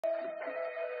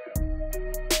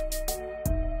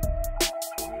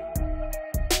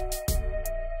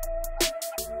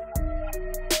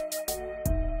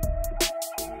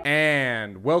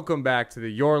And welcome back to the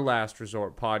Your Last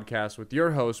Resort podcast with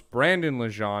your host, Brandon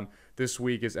Lejean. This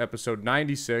week is episode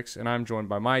 96, and I'm joined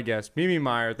by my guest, Mimi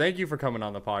Meier. Thank you for coming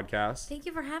on the podcast. Thank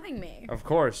you for having me. Of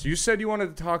course. You said you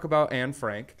wanted to talk about Anne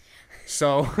Frank.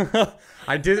 So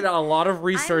I did a lot of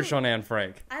research on Anne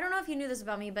Frank. I don't know if you knew this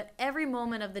about me, but every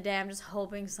moment of the day, I'm just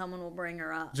hoping someone will bring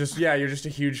her up. You're just a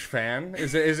huge fan?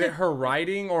 Is it her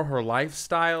writing or her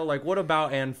lifestyle? Like, what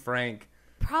about Anne Frank?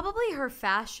 Probably her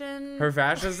fashion. Her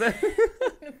fashion?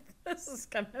 This is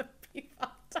gonna be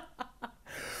fucked up.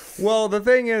 Well, the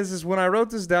thing is when I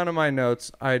wrote this down in my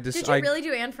notes, Did you really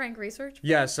do Anne Frank research?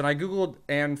 Yes, and I googled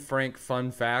Anne Frank fun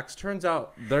facts. Turns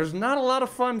out there's not a lot of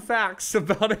fun facts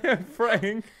about Anne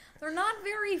Frank. They're not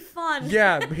very fun.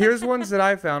 Yeah, here's ones that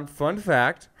I found. Fun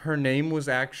fact, her name was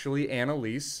actually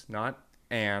Annalise, not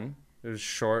Anne. It was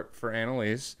short for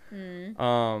Annalise.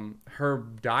 Her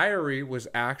diary was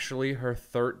actually her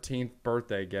 13th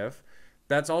birthday gift.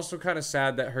 That's also kind of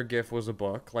sad that her gift was a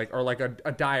book, like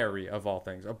a diary of all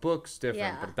things. A book's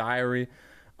different, but a diary.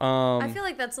 I feel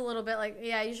like that's a little bit like,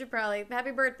 yeah, you should probably,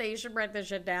 happy birthday, you should write this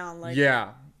shit down. Like,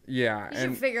 yeah. You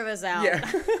should figure this out. Yeah.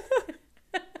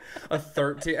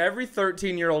 Every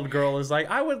 13-year-old girl is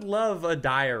like, I would love a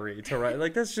diary to write.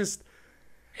 Like, that's just...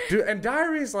 Dude, and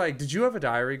diaries, like, did you have a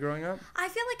diary growing up? I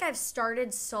feel like I've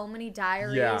started so many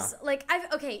diaries. Yeah. Like,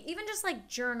 even just like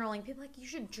journaling. People are like, you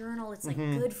should journal. It's like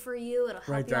good for you. It'll help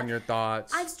Write you down out. your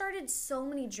thoughts. I've started so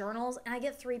many journals, and I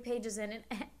get 3 pages in,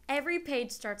 and every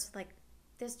page starts with like,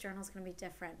 this journal's gonna be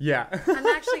different. Yeah. I'm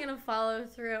actually gonna follow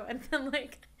through, and then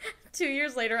like 2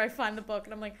 years later, I find the book,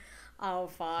 and I'm like, oh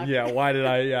fuck. Yeah. Why did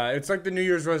I? Yeah. It's like the New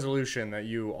Year's resolution that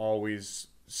you always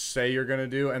say you're gonna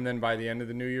do, and then by the end of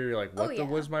the new year, you're like, what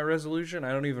was my resolution?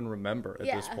 I don't even remember at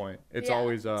this point. It's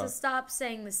always to stop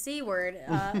saying the C word.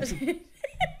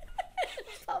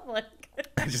 Public.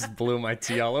 I just blew my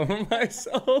tea all over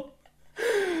myself.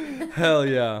 Hell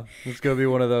yeah. It's gonna be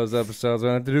one of those episodes.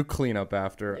 I have to do cleanup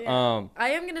after. Yeah. I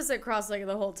am gonna sit cross-legged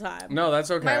the whole time. No,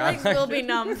 that's okay. My legs will be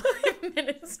numb 5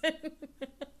 minutes in.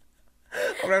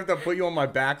 I'm gonna have to put you on my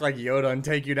back like Yoda and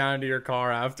take you down to your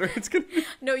car after. It's gonna be...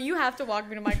 No, you have to walk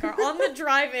me to my car. On the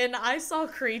drive-in, I saw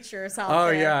creatures out there. Oh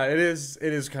yeah, it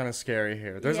is kind of scary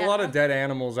here. There's a lot of dead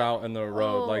animals out in the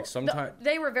road. Like sometimes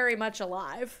they were very much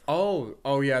alive. Oh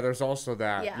yeah, there's also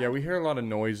that. Yeah. Yeah, we hear a lot of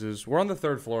noises. We're on the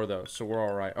 3rd floor though, so we're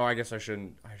all right. Oh, I guess I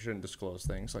shouldn't disclose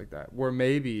things like that. We're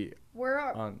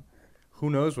on who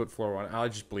knows what floor we're on. I'll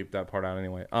just bleep that part out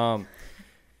anyway.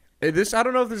 I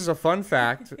don't know if this is a fun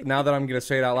fact now that I'm going to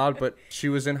say it out loud, but she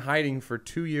was in hiding for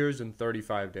 2 years and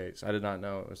 35 days. I did not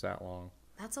know it was that long.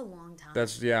 That's a long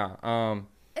time.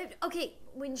 Okay,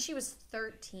 when she was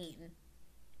 13.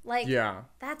 Like,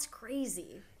 that's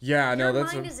crazy. Yeah, Your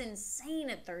mind is insane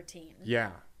at 13.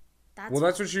 Yeah. That's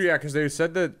because they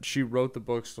said that she wrote the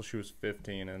books till she was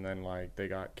 15, and then, like, they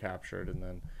got captured, and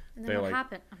then what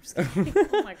happened? I'm just kidding.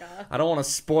 Oh, my God. I don't want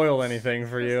to spoil anything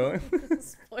for you.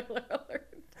 Spoiler alert.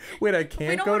 Wait, I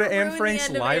can't go to Anne Frank's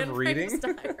live reading?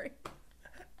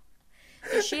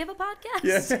 Does she have a podcast?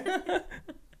 Yeah.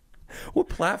 What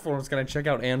platforms can I check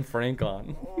out Anne Frank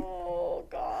on? Oh,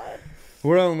 God.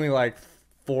 We're only like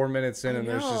 4 minutes in, and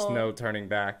there's just no turning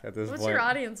back at this point. What's your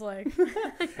audience like?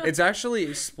 It's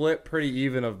actually split pretty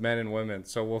even of men and women,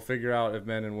 so we'll figure out if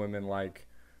men and women like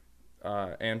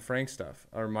Anne Frank stuff.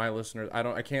 Or my listeners,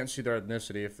 I can't see their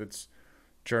ethnicity. If it's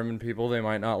German people, they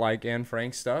might not like Anne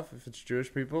Frank stuff. If it's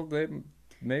Jewish people,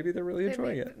 maybe they're really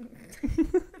enjoying it.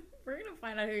 We're gonna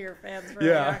find out who your fans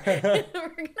really are. We're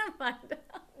gonna find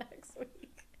out next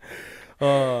week.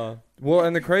 Well,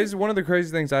 and one of the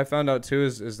crazy things I found out too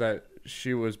is that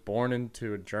she was born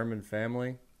into a German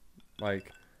family.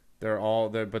 Like, they're all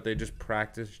there, but they just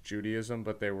practiced Judaism,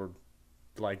 but they were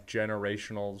like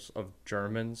generationals of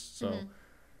Germans. So.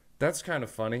 That's kind of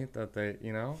funny that they,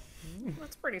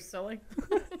 That's pretty silly.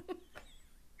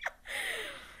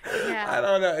 Yeah. I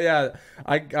don't know. Yeah.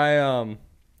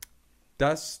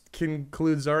 That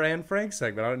concludes our Anne Frank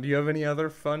segment. Do you have any other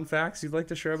fun facts you'd like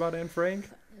to share about Anne Frank?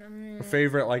 A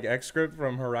favorite, like, excerpt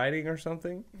from her writing or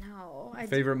something? No.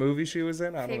 Favorite movie she was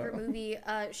in? I don't know. Favorite movie?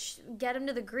 Get Him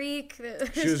to the Greek.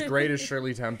 She was great as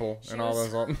Shirley Temple and all those.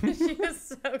 She was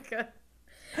so good.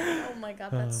 Oh my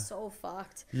God, that's so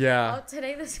fucked. Yeah.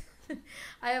 Today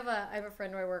I have a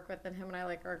friend who I work with, and him and I,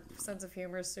 like, our sense of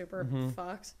humor is super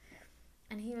fucked.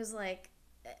 And he was like,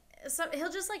 so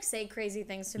he'll just like say crazy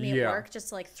things to me at work just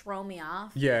to like throw me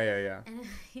off. Yeah.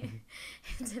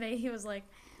 And today he was like,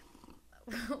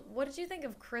 what did you think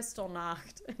of Crystal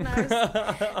Knocked? And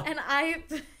I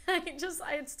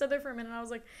had stood there for a minute and I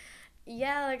was like,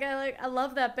 yeah, I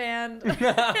love that band. And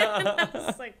I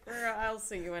was like, bro, I'll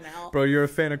see you in hell. Bro, you're a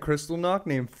fan of Crystal Knock?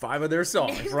 Name 5 of their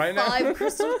songs right now. 5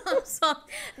 Crystal Knock songs.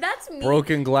 That's me.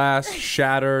 Broken Glass,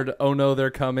 Shattered, Oh No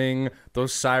They're Coming,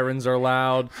 Those Sirens Are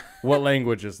Loud. What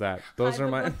language is that? Those are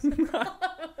my...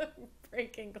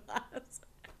 Breaking Glass.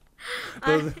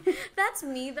 That's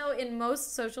me, though, in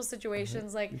most social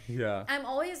situations. Like, yeah. I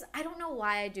don't know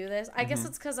why I do this. I guess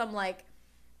it's because I'm like,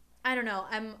 I don't know.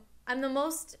 I'm the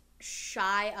most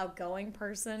shy, outgoing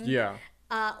person. Yeah.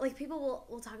 Like people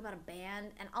will talk about a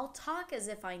band, and I'll talk as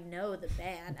if I know the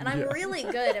band, and I'm really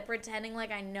good at pretending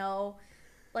like I know.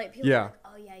 Like people are like,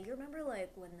 oh yeah, you remember like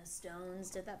when the Stones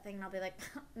did that thing? And I'll be like,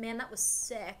 man, that was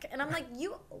sick. And I'm like,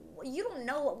 you don't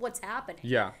know what's happening.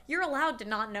 Yeah. You're allowed to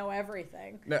not know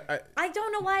everything. No, I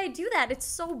don't know why I do that. It's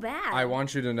so bad. I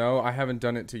want you to know, I haven't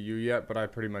done it to you yet, but I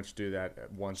pretty much do that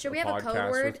once. Should we have a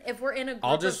code word if we're in a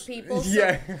group of people?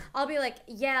 Yeah. So I'll be like,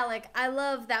 yeah, like I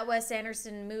love that Wes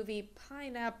Anderson movie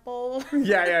Pineapple.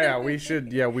 Yeah. We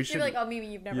should. You'd be like, oh,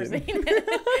 Mimi, you've never seen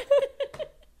it.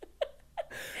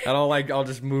 And I'll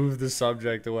just move the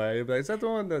subject away. You'll be like, is that the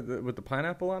one with the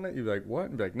pineapple on it? You'd be like, what?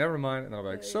 And be like, never mind. And I'll be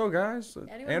like, so guys,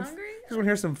 anyone hungry? You want to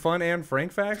hear some fun Anne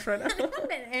Frank facts right now? Anyone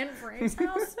been at Anne Frank's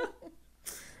house?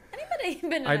 Anybody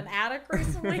been in an attic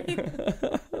recently?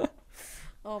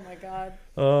 Oh my god.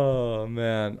 Oh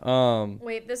man.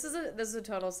 Wait, this is a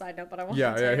total side note, but I want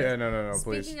yeah, to tell you. No,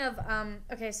 please. Speaking of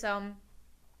okay, so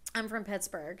I'm from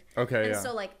Pittsburgh. Okay, and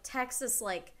so like Texas,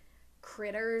 like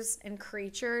critters and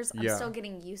creatures, I'm still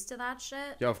getting used to that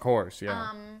shit. Yeah, of course,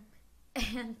 yeah.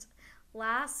 And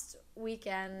last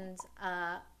weekend,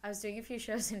 I was doing a few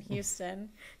shows in Houston.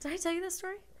 Did I tell you this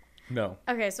story? No.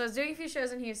 Okay, so I was doing a few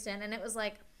shows in Houston, and it was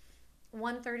like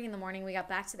 1:30 in the morning. We got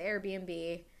back to the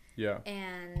Airbnb. Yeah.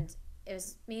 And it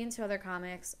was me and 2 other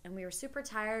comics, and we were super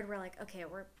tired. We're like, okay,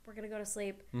 we're gonna go to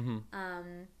sleep. Mm-hmm.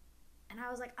 And I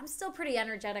was like, I'm still pretty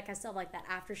energetic. I still have like that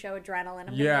after show adrenaline.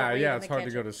 I'm yeah, it's hard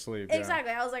to go to sleep.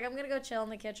 Exactly. I was like, I'm gonna go chill in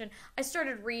the kitchen. I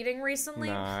started reading recently.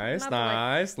 Nice.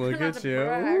 Like, Look at you.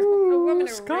 Ooh, a woman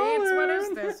who scholar. reads. What is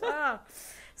this? Oh.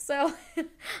 So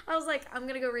I was like, I'm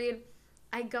gonna go read.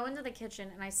 I go into the kitchen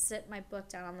and I sit my book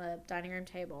down on the dining room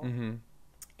table,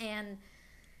 and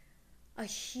a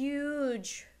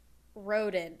huge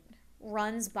rodent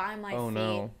runs by my feet.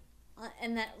 No.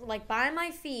 And that, like, by my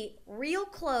feet, real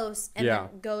close, and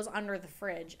then goes under the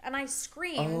fridge. And I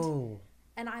screamed. Oh.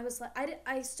 And I was like,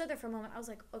 I stood there for a moment. I was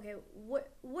like, okay,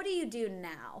 what do you do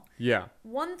now? Yeah.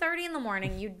 1:30 in the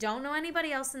morning. You don't know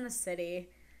anybody else in the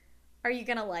city. Are you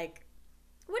gonna like?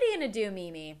 What are you gonna do,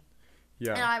 Mimi?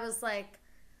 Yeah. And I was like,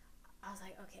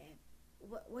 okay,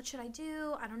 what should I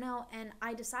do? I don't know. And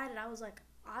I decided, I was like,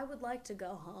 I would like to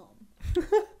go home.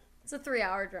 It's a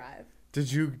 3-hour drive.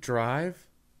 Did you drive?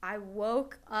 I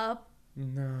woke up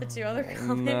the 2 other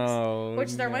comics,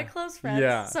 which they're my close friends.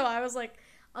 Yeah. So I was like,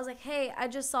 hey, I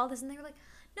just saw this, and they were like,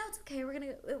 no, it's okay.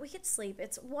 We could sleep.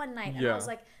 It's one night. And I was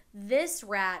like, this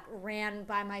rat ran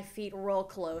by my feet real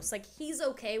close. Like, he's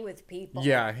okay with people.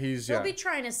 Yeah, He'll be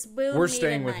trying to spoon We're me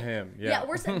staying with tonight. him. Yeah.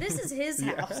 This is his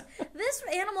house. This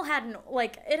animal had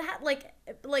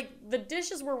the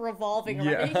dishes were revolving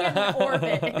around. He had an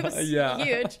orbit. It was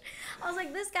huge. I was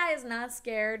like, this guy is not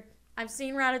scared. I've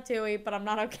seen Ratatouille, but I'm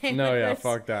not okay with this.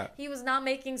 Fuck that. He was not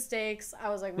making steaks. I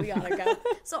was like, we gotta go.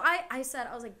 So I said,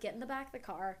 get in the back of the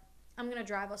car. I'm gonna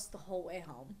drive us the whole way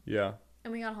home. Yeah.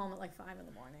 And we got home at like 5 in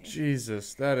the morning.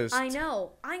 Jesus, that is... I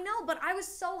know, but I was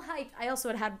so hyped. I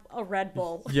also had a Red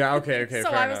Bull. Yeah, okay, so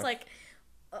fair I enough. was like,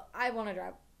 I want to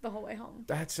drive the whole way home.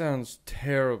 That sounds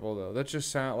terrible, though. That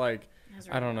just sounds like...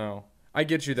 I don't know. I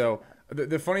get you, though.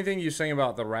 The funny thing you're saying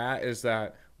about the rat is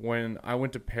that when I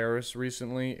went to Paris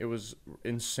recently, it was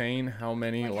insane how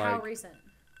many, how recent?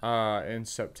 In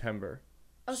September.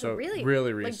 Oh, so really?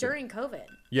 Really recent. Like during COVID?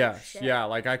 Yes. Shit. Yeah,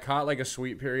 like I caught like a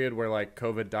sweet period where like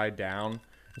COVID died down.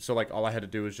 And so like all I had to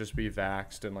do was just be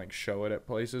vaxxed and like show it at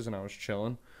places, and I was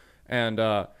chilling. And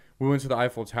we went to the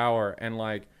Eiffel Tower, and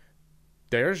like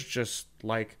there's just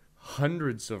like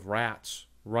hundreds of rats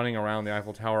running around the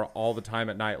Eiffel Tower all the time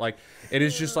at night. Like it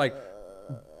is just like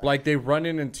they run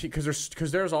in and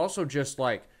because there's also just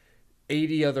like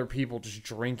 80 other people just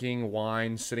drinking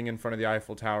wine, sitting in front of the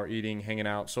Eiffel Tower, eating, hanging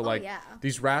out. So like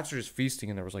these rats are just feasting,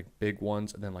 and there was like big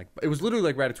ones, and then like it was literally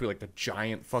like Ratatouille, like the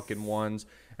giant fucking ones.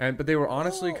 But they were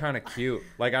honestly kind of cute.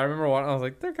 Like I remember one, I was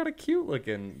like, they're kind of cute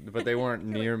looking, but they weren't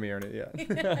near me or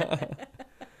anything.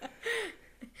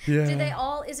 Yeah. Do they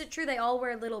all? Is it true they all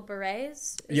wear little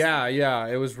berets? Yeah.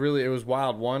 It was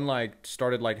wild. One like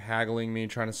started like haggling me,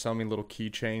 trying to sell me little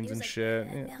keychains and like, shit.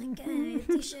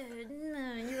 T-shirt.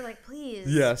 And you were like, please.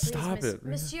 please. Yeah, please, stop it.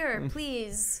 Monsieur,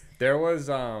 please. There was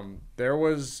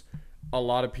a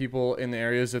lot of people in the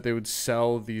areas that they would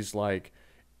sell these like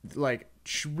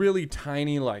really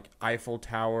tiny like Eiffel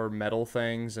Tower metal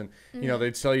things, and you know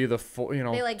they'd sell you the full, you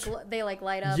know, they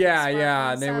light up.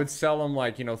 Yeah, and they would sell them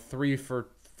like, you know, 3 for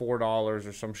 $4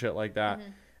 or some shit like that.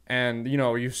 And you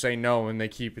know, you say no and they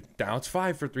keep it down. It's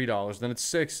 5 for $3, then it's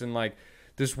 6, and like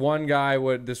this one guy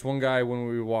when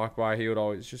we would walk by, he would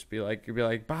always just be like, he'd be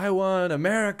like, buy one,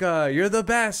 America, you're the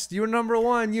best, you're number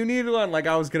one, you need one. Like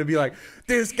I was gonna be like,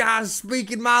 this guy's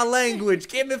speaking my language,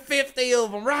 give me 50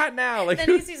 of them right now. Like, then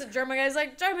he sees a German guy, he's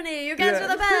like, Germany, you guys are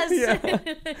the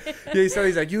best. Yeah, so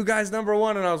he's like, you guys number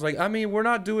one, and I was like, I mean, we're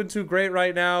not doing too great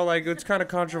right now, like it's kind of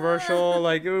controversial,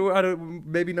 like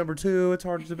maybe number 2, it's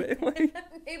hard to debate. Like,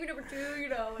 maybe number 2, you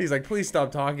know. He's like, please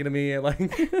stop talking to me. Like,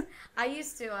 I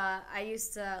used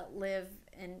to live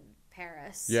in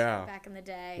Paris. Yeah. Back in the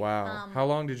day. Wow. How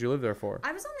long did you live there for?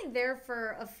 I was only there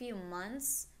for a few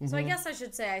months, so I guess I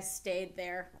should say I stayed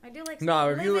there. I do like. No,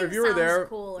 if you were there,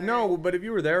 cooler. no, but if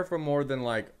you were there for more than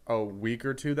like a week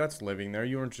or 2, that's living there.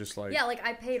 You weren't just like. Yeah, like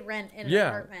I paid rent in an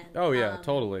apartment. Oh yeah,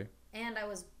 totally. And I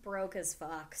was broke as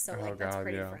fuck, so like that's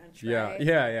pretty French, right?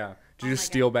 Yeah. Yeah. Did you just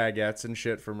steal baguettes and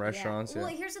shit from restaurants? Yeah.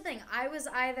 Well, here's the thing. I was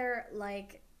either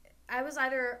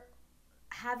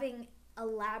having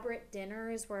elaborate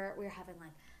dinners where we were having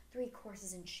like 3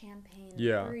 courses in champagne,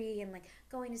 3, and like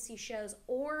going to see shows,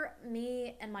 or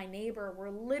me and my neighbor were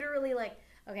literally like,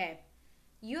 okay,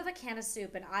 you have a can of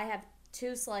soup and I have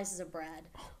 2 slices of bread.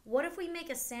 What if we make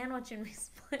a sandwich and we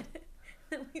split it?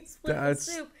 And we split the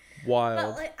soup.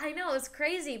 Wild. But, like, I know, it's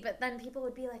crazy, but then people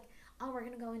would be like, oh, we're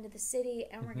gonna go into the city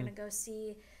and we're gonna go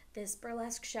see this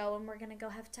burlesque show and we're gonna go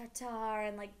have tartare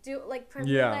and like do like creme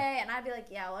brulee, and I'd be like,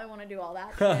 yeah, well, I want to do all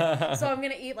that shit. So I'm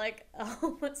gonna eat like a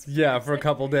homeless person. For a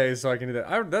couple days so I can do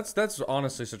that. That's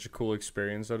honestly such a cool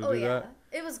experience though, to do that.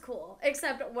 It was cool,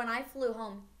 except when I flew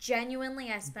home,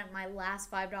 genuinely I spent my last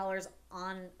 $5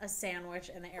 on a sandwich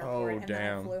in the airport,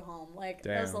 then I flew home. Like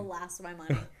that was the last of my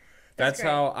money. That's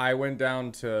how I went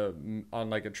down on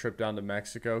like a trip down to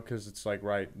Mexico, because it's like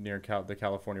right near the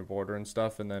California border and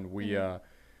stuff, and then we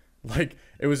like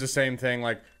it was the same thing,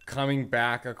 like coming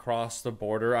back across the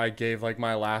border, I gave like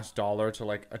my last dollar to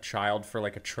like a child for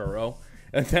like a churro,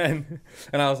 and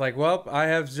I was like, well, I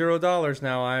have $0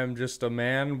 now, I am just a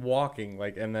man walking,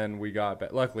 like, and then we got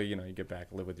back. Luckily, you know, you get back,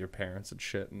 live with your parents and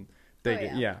shit, and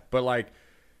they but like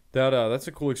that's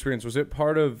a cool experience. Was it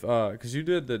part of because you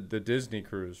did the Disney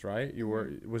cruise, right?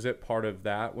 Was it part of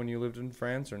that when you lived in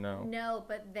France, or no? No,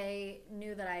 but they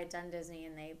knew that I had done Disney,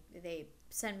 and they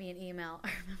sent me an email. I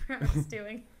remember I was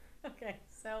doing. Okay,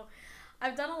 so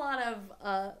I've done a lot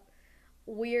of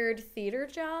weird theater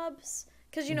jobs,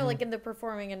 because you know, like in the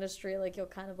performing industry, like you'll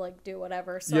kind of like do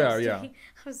whatever. So I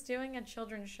was doing a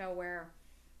children's show where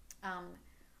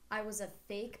I was a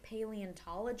fake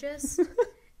paleontologist,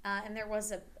 and there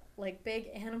was a like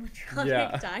big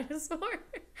animatronic dinosaur.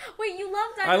 Wait, you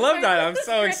love dinosaurs? I love that. I'm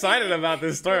so excited about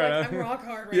this story. Like, I'm rock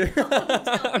hard right now.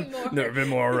 Tell me more. Never been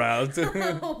more aroused.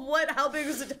 What? How big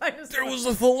was the dinosaur? There was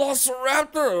a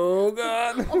velociraptor. Oh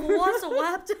god. A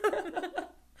velociraptor.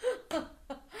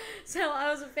 So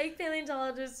I was a fake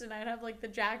paleontologist, and I'd have like the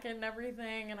jacket and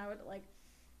everything, and I would like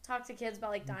talk to kids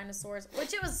about like dinosaurs,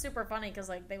 which it was super funny because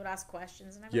like they would ask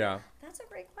questions, and I'm like, that's a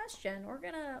great question, we're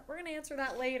gonna answer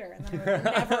that later, and then I would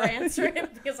never answer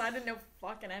it because I didn't know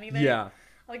fucking anything. I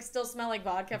like still smell like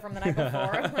vodka from the night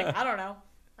before. I'm like, I don't know.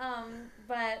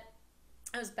 But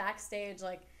I was backstage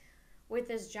like with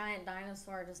this giant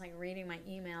dinosaur, just like reading my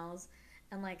emails,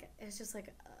 and like it's just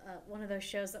like one of those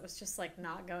shows that was just like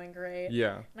not going great.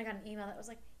 And I got an email that was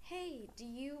like, hey, do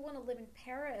you want to live in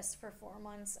Paris for 4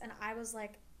 months? And I was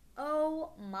like,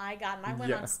 oh my god. And I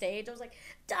went on stage, I was like,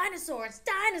 dinosaurs,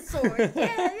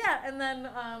 yeah. And then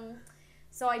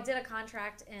so I did a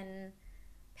contract in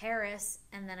Paris,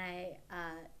 and then I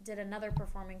did another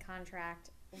performing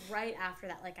contract right after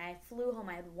that. Like I flew home,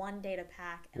 I had 1 day to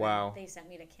pack, and then they sent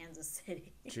me to Kansas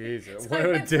City. Jesus, So what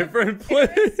a different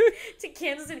place. To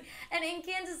Kansas City. And in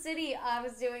Kansas City, I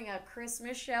was doing a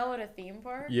Christmas show at a theme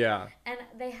park. And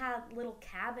they had little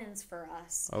cabins for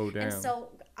us. Oh damn. And so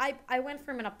I went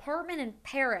from an apartment in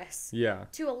Paris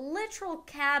to a literal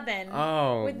cabin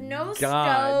with no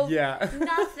stove,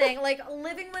 nothing. Like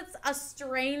living with a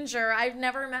stranger I've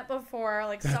never met before,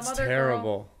 like some other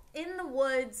girl in the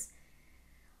woods.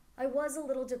 I was a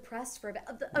little depressed for a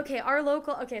bit. Okay, our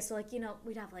local. Okay, so like, you know,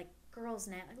 we'd have like girls'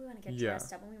 night. Like we want to get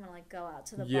dressed up and we want to like go out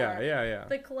to the bar. Yeah.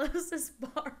 The closest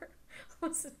bar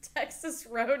was a Texas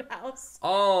Roadhouse.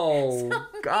 Oh so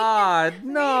God,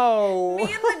 no! Me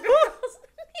and the girls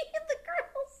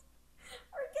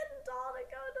were getting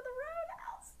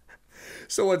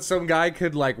So what? Some guy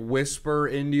could like whisper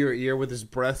into your ear with his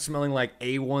breath smelling like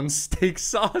A1 steak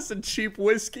sauce and cheap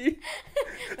whiskey.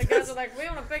 The guys are like, we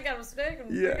want to pick out a steak and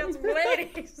pick out some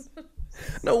ladies.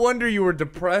 No wonder you were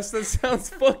depressed. That sounds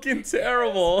fucking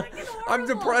terrible. I'm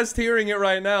depressed hearing it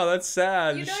right now. That's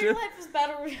sad. You know your life is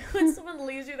better when someone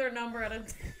leaves you their number at a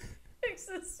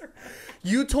Texas.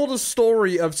 You told a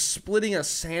story of splitting a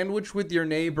sandwich with your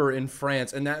neighbor in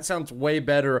France, and that sounds way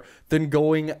better than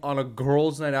going on a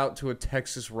girls' night out to a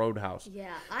Texas Roadhouse.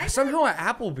 Yeah. Somehow at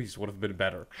Applebee's would have been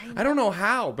better. I don't know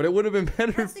how, but it would have been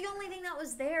better. That's the only thing that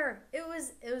was there. It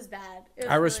was bad. It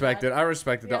was I respect really it. bad. I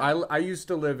respect it. Yeah. Though. I used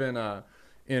to live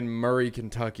in Murray,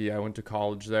 Kentucky. I went to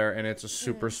college there, and it's a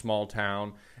super small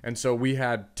town. And so we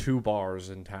had 2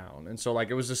 bars in town. And so like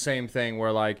it was the same thing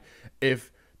where like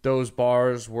if those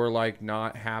bars were like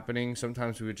not happening,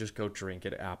 sometimes we would just go drink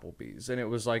at Applebee's, and it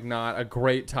was like not a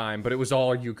great time, but it was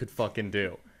all you could fucking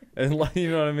do. And like,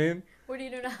 you know what I mean? What do you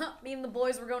do now? Me and the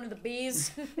boys were going to the Bees.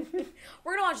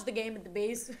 We're gonna watch the game at the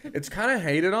Bees. It's kind of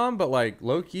hated on, but like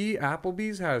low key,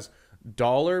 Applebee's has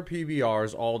dollar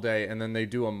PBRs all day, and then they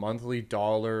do a monthly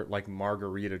dollar like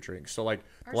margarita drink. So like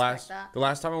the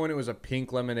last time I went, it was a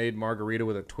pink lemonade margarita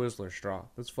with a Twizzler straw.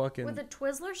 That's fucking with a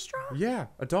Twizzler straw. Yeah,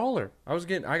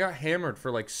 $1. I got hammered for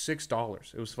like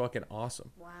 $6. It was fucking awesome.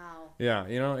 Wow. Yeah,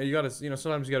 you gotta,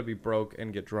 sometimes you gotta be broke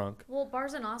and get drunk. Well,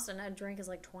 bars in Austin, a drink is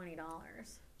like $20.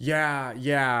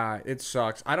 Yeah, it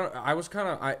sucks.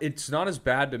 It's not as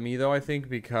bad to me though, I think,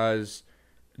 because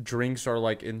drinks are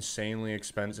like insanely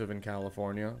expensive in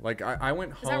California. Like I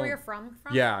went home. Is that where you're from?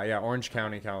 Yeah, Orange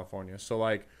County, California. So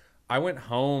like I went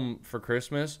home for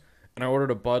Christmas and I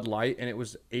ordered a Bud Light and it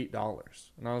was $8.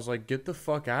 And I was like, get the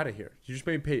fuck out of here. You just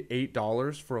made me pay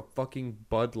 $8 for a fucking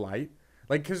Bud Light?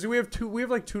 Like, cause we have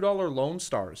like $2 Lone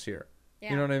Stars here. Yeah.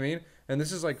 You know what I mean? And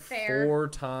this is like Fair. 4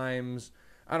 times,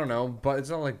 I don't know, but it's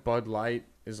not like Bud Light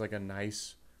is like a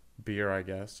nice beer, I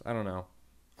guess. I don't know.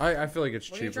 I feel like it's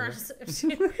cheaper.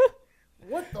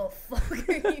 What the fuck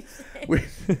are you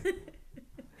saying?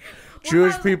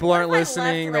 Jewish people aren't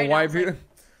listening. The white people.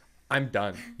 I'm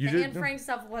done. The Anne Frank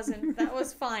stuff wasn't. That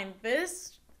was fine.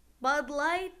 This Bud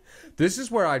Light. This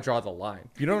is where I draw the line.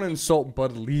 You don't insult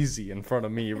Bud Leezy in front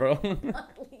of me, bro. Bud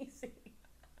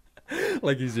Leezy.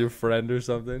 Like he's your friend or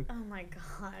something. Oh my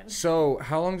god. So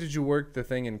how long did you work the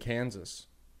thing in Kansas?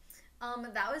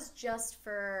 That was just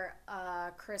for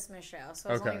a Christmas show, so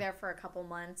I was only there for a couple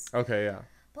months. Okay, yeah.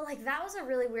 But like that was a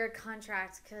really weird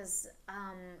contract because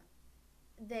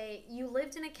you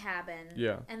lived in a cabin.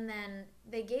 Yeah. And then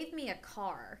they gave me a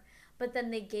car, but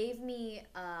then they gave me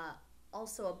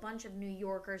also a bunch of New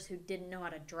Yorkers who didn't know how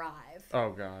to drive.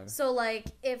 Oh god. So like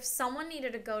if someone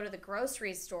needed to go to the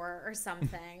grocery store or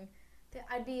something.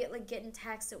 I'd be like getting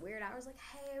texts at weird hours like,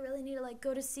 hey, I really need to like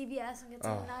go to CVS and get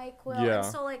some NyQuil. Yeah. And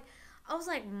so like I was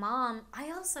like, Mom, I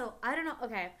don't know.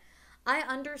 Okay. I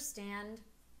understand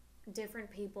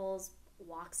different people's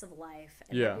walks of life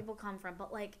and where people come from.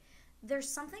 But, like, there's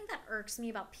something that irks me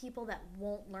about people that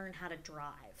won't learn how to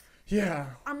drive. Yeah.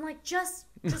 I'm like, just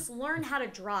learn how to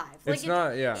drive. It's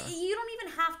not, You don't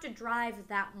even have to drive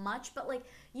that much. But, like,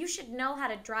 you should know how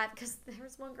to drive. Because there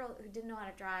was one girl who didn't know how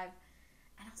to drive.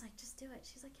 And I was like, just do it.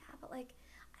 She's like, yeah, but, like,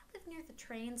 live near the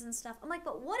trains and stuff. I'm like,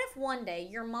 but what if one day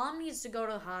your mom needs to go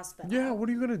to the hospital? Yeah, what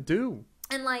are you gonna do?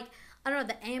 And like, I don't know,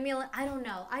 the ambulance. I don't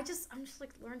know. I'm just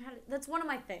like, learn how to. That's one of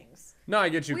my things. No, I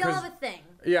get you. We all have a thing.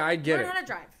 Yeah, I get it. Learn how to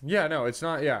drive. Yeah, no, it's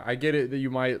not. Yeah, I get it that you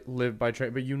might live by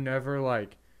train, but you never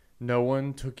like. No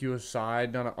one took you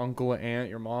aside. Not an uncle, an aunt,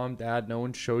 your mom, dad. No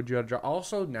one showed you how to drive.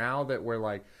 Also, now that we're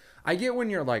like. I get when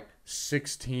you're like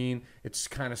 16, it's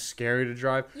kind of scary to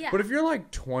drive. Yeah. But if you're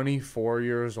like 24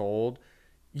 years old.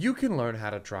 You can learn how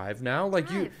to drive now. Like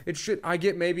I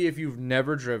get maybe if you've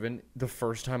never driven, the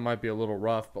first time might be a little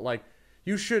rough, but like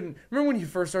you shouldn't. Remember when you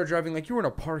first started driving, like you were in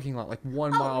a parking lot, like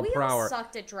 1 mile per hour. We all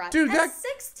sucked at driving. Dude, at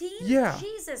 16? Yeah.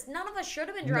 Jesus, none of us should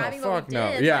have been driving, but we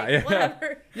did. Yeah, like,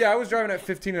 whatever. Yeah, I was driving at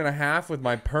 15 and a half with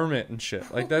my permit and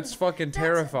shit. Like that's fucking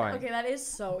terrifying. Okay, that is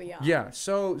so young. Yeah,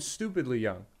 so stupidly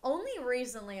young. Only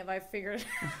recently have I figured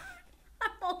I'm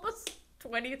almost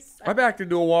 27. I backed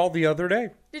into a wall the other day.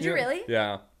 Did you really?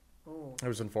 Yeah. Ooh. I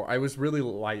was in 4. I was really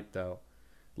light though.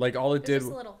 Like all it did.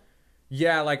 Just a little.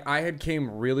 Yeah, like I had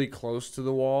came really close to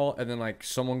the wall, and then like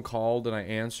someone called and I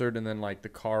answered, and then like the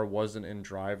car wasn't in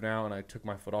drive now, and I took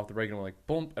my foot off the brake and went like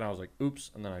boom, and I was like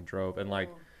oops, and then I drove, and like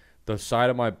the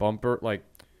side of my bumper,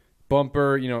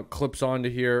 clips onto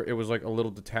here. It was like a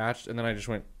little detached, and then I just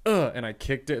went and I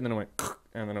kicked it, and then it went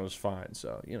and then it was fine.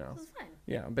 So It was fine.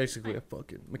 Yeah, I'm basically a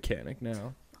fucking mechanic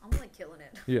now. I'm like killing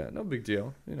it. Yeah, no big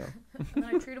deal, And then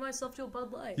I treated myself to a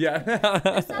Bud Light. Yeah.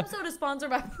 This episode is sponsored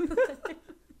by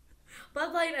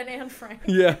Bud Light and Anne Frank.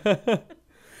 Yeah.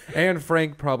 Anne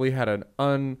Frank probably had an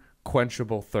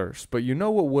unquenchable thirst, but you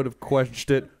know what would have quenched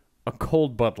it? A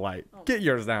cold Bud Light. Oh. Get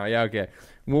yours now. Yeah, okay.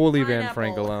 We'll leave Pineapple. Anne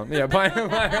Frank alone. Yeah, pineapple. Oh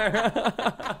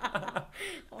my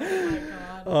god.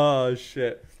 Oh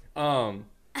shit. Okay,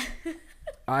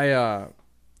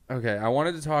 I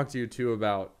wanted to talk to you too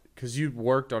about, because you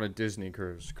worked on a Disney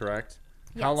cruise, correct?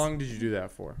 Yes. How long did you do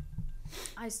that for?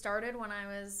 I started when I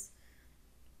was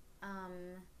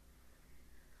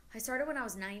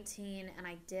 19, and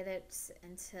I did it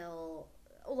until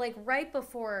like right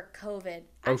before COVID.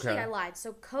 Actually, okay. I lied.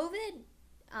 So COVID,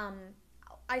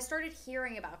 I started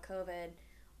hearing about COVID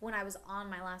when I was on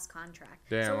my last contract.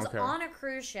 Damn, so I was okay. on a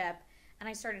cruise ship, and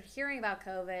I started hearing about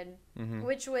COVID,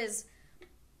 which was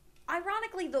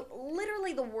ironically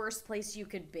literally the worst place you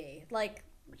could be. Like,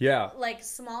 yeah, like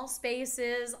small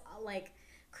spaces, like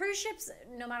cruise ships,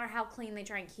 no matter how clean they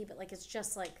try and keep it, like it's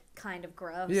just like kind of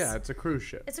gross. Yeah, it's a cruise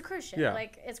ship. It's a cruise ship. Yeah.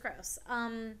 Like it's gross.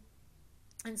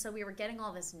 And so we were getting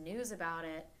all this news about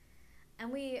it,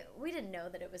 and we didn't know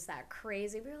that it was that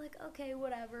crazy. We were like, okay,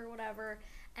 whatever.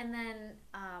 And then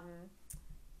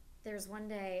there's one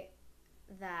day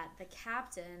that the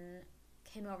captain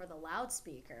came over the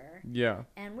loudspeaker. Yeah.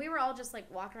 And we were all just like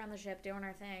walking around the ship doing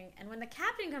our thing. And when the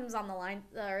captain comes on the line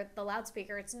or the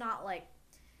loudspeaker, it's not like,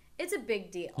 it's a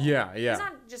big deal. Yeah. He's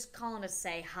not just calling to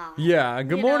say hi. Yeah.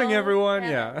 Good morning, everyone.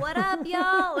 And yeah. What up,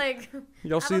 y'all? Like,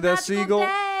 y'all see that seagull?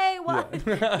 Day. What?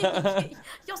 Yeah.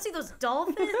 Y'all see those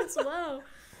dolphins? Whoa.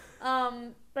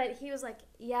 But he was like,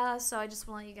 yeah. So I just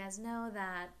want to let you guys know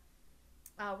that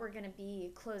we're going to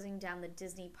be closing down the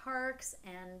Disney parks,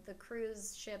 and the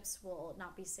cruise ships will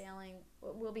not be sailing.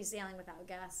 We'll be sailing without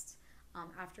guests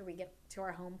after we get to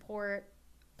our home port.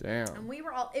 Damn. And we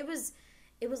were all. It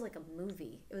was like a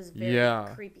movie. It was very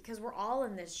creepy because we're all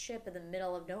in this ship in the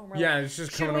middle of nowhere. Yeah, like, it's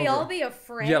just should coming we over. all be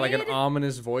afraid? Yeah, like an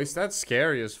ominous voice. That's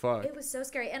scary as fuck. It was so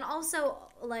scary. And also,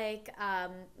 like,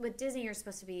 with Disney, you're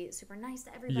supposed to be super nice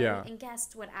to everybody. Yeah. And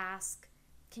guests would ask,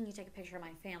 can you take a picture of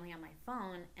my family on my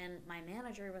phone? And my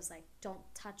manager was like, don't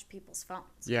touch people's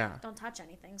phones. Yeah. Don't touch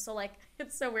anything. So, like,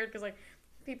 it's so weird because, like,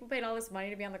 people paid all this money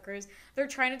to be on the cruise. They're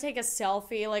trying to take a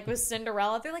selfie, like, with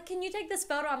Cinderella. They're like, can you take this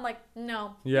photo? I'm like,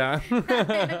 no. Yeah. I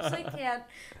actually can't.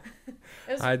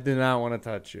 I did not want to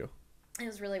touch you. It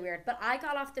was really weird. But I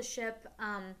got off the ship.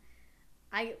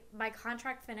 My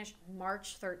contract finished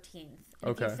March 13th.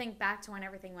 And if you think back to when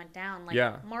everything went down,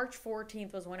 like, March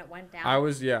 14th was when it went down. Oh,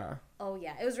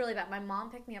 yeah. It was really bad. My mom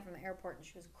picked me up from the airport, and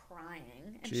she was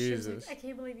crying. And Jesus. She was like, I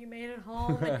can't believe you made it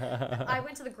home. And I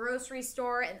went to the grocery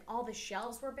store, and all the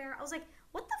shelves were bare. I was like,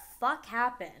 what the fuck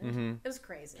happened? Mm-hmm. It was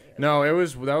crazy.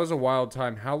 That was a wild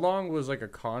time. How long was, like, a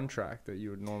contract that you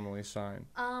would normally sign?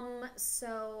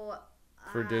 So...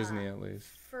 For Disney, at least.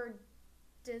 For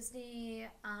Disney,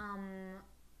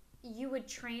 you would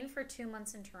train for 2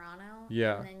 months in Toronto.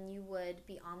 Yeah. And then you would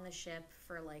be on the ship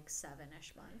for like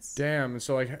 7-ish months. Damn.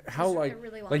 So like how like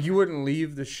really like you wouldn't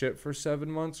leave the ship for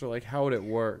 7 months, or like how would it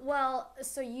work? Well,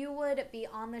 so you would be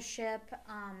on the ship,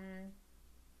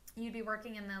 you'd be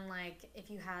working, and then like if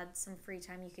you had some free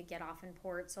time you could get off in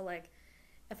port. So like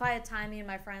if I had time, me and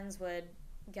my friends would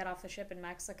get off the ship in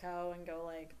Mexico and go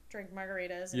like drink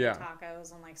margaritas and eat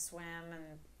tacos and like swim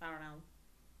and I don't know,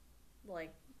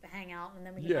 like hang out, and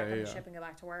then we get back on the ship and go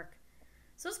back to work.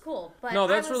 So it's cool. But no,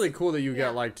 that's really cool that you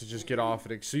get like to just get off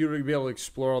it, so you would be able to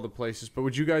explore all the places. But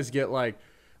would you guys get like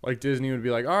Disney would be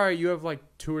like, all right, you have like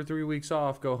 2 or 3 weeks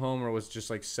off, go home, or was it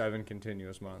just like 7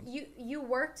 continuous months? You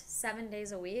worked 7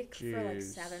 days a week for like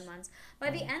 7 months. By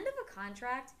the end of a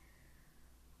contract,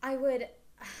 I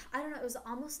don't know, it was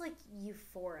almost like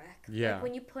euphoric. Yeah. Like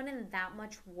when you put in that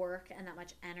much work and that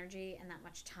much energy and that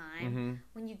much time,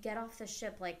 when you get off the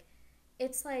ship, like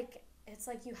it's like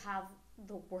you have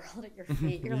the world at your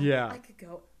feet. You're like, I could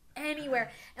go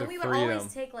anywhere. And we would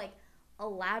always take like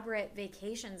elaborate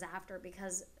vacations after,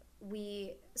 because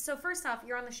so first off,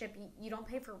 you're on the ship, you don't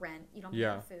pay for rent, you don't pay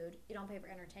for food, you don't pay for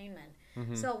entertainment.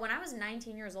 So when I was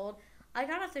 19 years old, I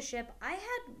got off the ship. I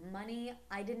had money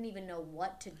I didn't even know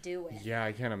what to do with. Yeah,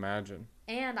 I can't imagine.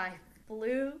 And I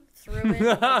blew through it. Like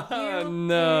you can't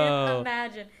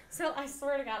imagine. So I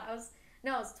swear to God, I was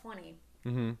 20.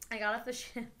 I got off the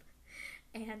ship,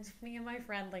 and me and my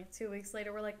friend, like 2 weeks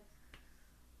later, were like,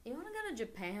 you want to go to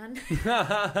Japan?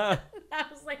 I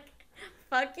was like,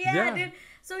 fuck yeah, dude.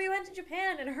 So we went to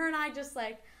Japan, and her and I just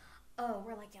like,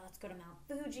 we're like, yeah, let's go to Mount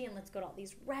Fuji, and let's go to all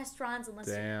these restaurants, and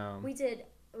we did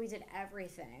we did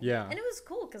everything. Yeah. And it was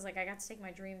cool because, like, I got to take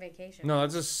my dream vacation. No,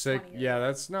 that's just sick. Yeah,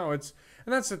 and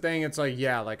that's the thing. It's like,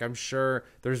 yeah, like, I'm sure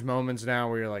there's moments now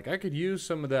where you're like, I could use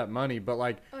some of that money, but,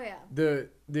 like, oh, yeah.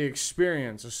 the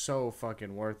experience is so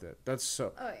fucking worth it. That's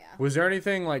so. Oh, yeah. Was there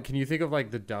anything, like, can you think of,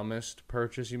 like, the dumbest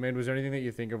purchase you made? Was there anything that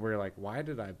you think of where you're like, why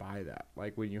did I buy that?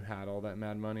 Like, when you had all that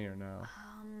mad money or no?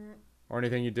 Or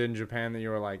anything you did in Japan that you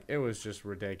were like, it was just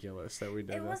ridiculous that we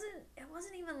did it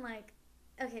wasn't even like,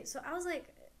 okay, so I was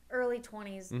like early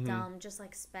 20s, dumb, just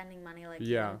like spending money like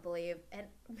you don't believe. And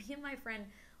me and my friend,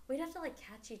 we'd have to like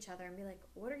catch each other and be like,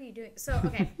 what are you doing? So,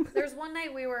 okay, there's one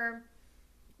night we were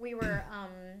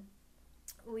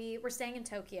staying in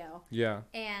Tokyo. Yeah.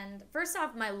 And first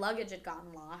off, my luggage had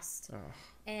gotten lost. Ugh.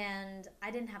 And I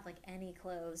didn't have like any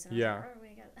clothes. And yeah. I was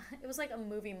like, oh, it was like a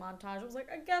movie montage. It was like,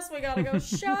 I guess we gotta go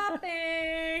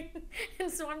shopping.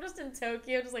 And so I'm just in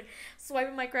Tokyo, just like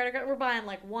swiping my credit card. We're buying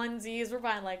like onesies. We're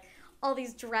buying like all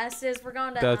these dresses. We're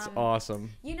going to. That's awesome.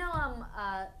 You know,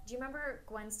 do you remember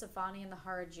Gwen Stefani and the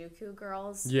Harajuku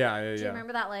girls? Yeah. Do you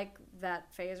remember that like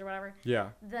that phase or whatever? Yeah.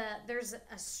 There's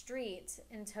a street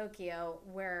in Tokyo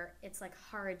where it's like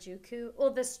Harajuku. Well,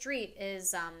 the street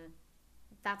is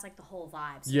that's like the whole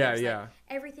vibe. So yeah. Like,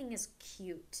 everything is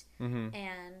cute,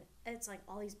 and it's like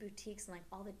all these boutiques and like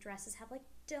all the dresses have like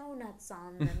donuts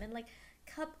on them and like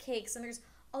cupcakes, and there's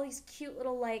all these cute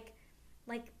little like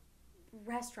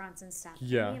restaurants and stuff.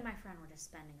 Yeah. And me and my friend were just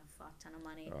spending a fuck ton of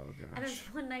money. Oh gosh. And there's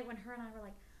one night when her and I were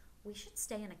like, we should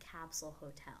stay in a capsule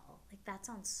hotel. Like that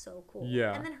sounds so cool.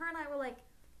 Yeah. And then her and I were like,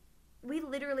 we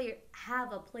literally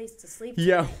have a place to sleep.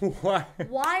 Yeah, why?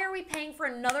 Why are we paying for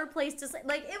another place to sleep?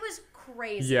 Like, it was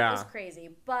crazy. Yeah. It was crazy.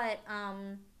 But, I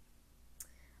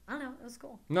don't know. It was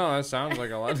cool. No, that sounds like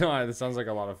a lot. No, that sounds like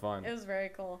a lot of fun. It was very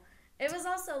cool. It was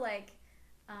also, like,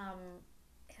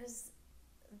 it was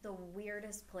the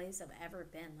weirdest place I've ever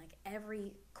been. Like,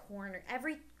 every corner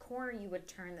you would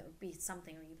turn that would be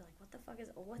something where you'd be like, what the fuck is,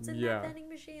 what's in that vending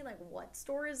machine? Like, what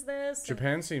store is this?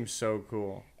 Japan seems so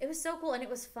cool. It was so cool, and it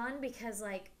was fun because,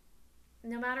 like,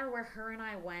 no matter where her and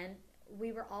I went,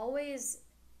 we were always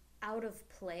out of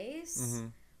place,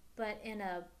 but in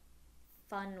a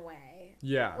fun way.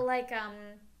 Yeah. Like,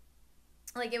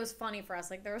 it was funny for us.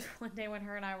 Like, there was one day when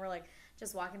her and I were, like,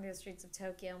 just walking through the streets of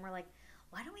Tokyo, and we're like,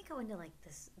 why don't we go into like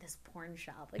this porn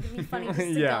shop? Like, it'd be funny just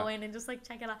to go in and just like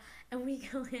check it out. And we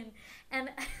go in, and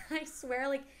I swear,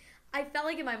 like, I felt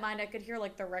like in my mind I could hear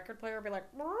like the record player be like,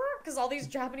 because all these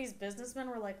Japanese businessmen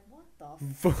were like, what the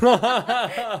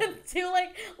fuck? Two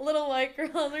like little white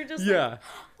girls are just like,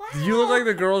 wow. You look like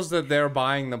the girls that they're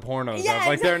buying the pornos of.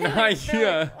 Like, exactly. they're not.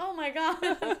 They're like, oh my god.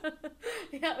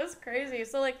 Yeah, it was crazy.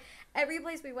 So like every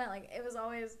place we went, like it was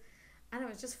always, I don't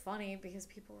know, it's just funny because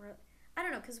people were, I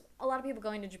don't know, because a lot of people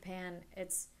going to Japan,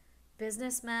 it's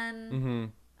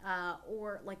businessmen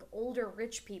or like older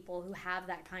rich people who have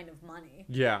that kind of money.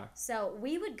 Yeah. So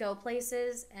we would go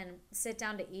places and sit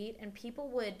down to eat, and people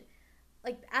would,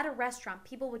 like at a restaurant,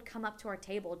 people would come up to our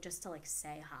table just to like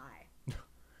say hi.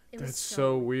 That's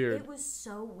so weird. It was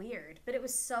so weird, but it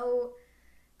was so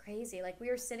crazy. Like we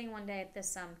were sitting one day at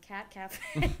this cat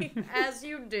cafe, as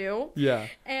you do. Yeah.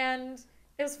 And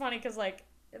it was funny because like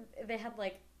they had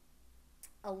like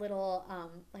a little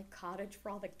like cottage for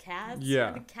all the cats. Yeah.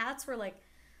 And the cats were like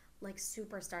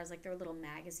superstars. Like there were little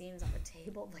magazines on the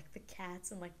table, like the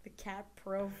cats and like the cat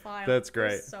profile. That's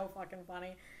great. It was so fucking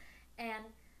funny. And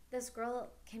this girl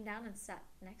came down and sat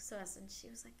next to us, and she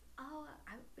was like, "Oh,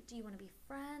 do you want to be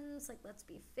friends? Like, let's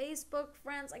be Facebook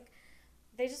friends." Like,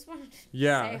 they just wanted to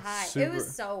say hi. Super. It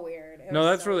was so weird.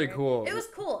 That's so really weird. cool. It was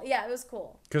cool. Yeah, it was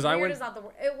cool. Because weird is not the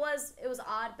word. It was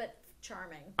odd, but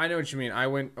charming. I know what you mean. I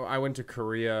went to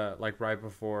Korea like right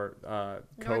before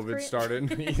COVID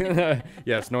started.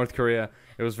 Yes, North Korea.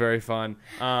 It was very fun.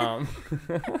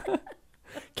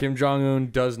 Kim Jong-un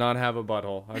does not have a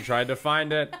butthole. I tried to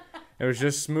find it. It was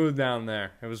just smooth down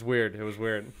there. It was weird.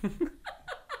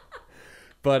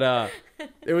 But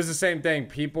it was the same thing.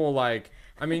 People like,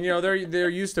 I mean, you know, they're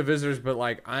used to visitors, but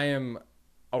like I am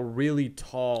a really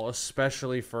tall,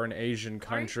 especially for an Asian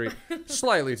country.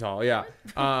 Slightly tall, yeah.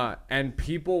 And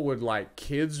people would like,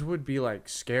 kids would be like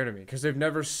scared of me because they've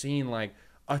never seen like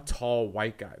a tall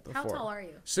white guy before. How tall are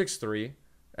you? 6'3".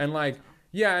 And like,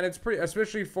 yeah, and it's pretty,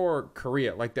 especially for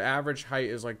Korea, like the average height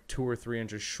is like 2 or 3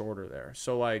 inches shorter there.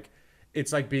 So like,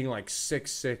 it's like being like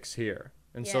 6'6" here.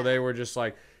 And so they were just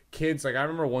like, kids, like I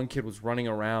remember one kid was running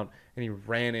around and he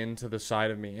ran into the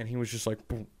side of me and he was just like,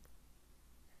 boom.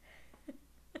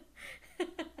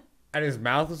 And his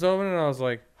mouth was open and I was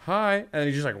like, hi. And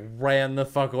he just like ran the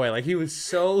fuck away. Like he was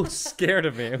so scared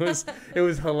of me. It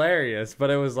was hilarious. But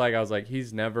it was like, I was like,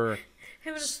 he's never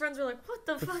Him and his friends were like, what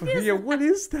the fuck is Yeah, that? what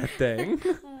is that thing?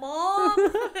 Mom!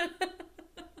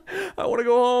 I want to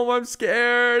go home. I'm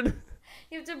scared.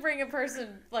 You have to bring a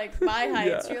person, like, my height.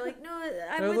 Yeah. So you're like, no,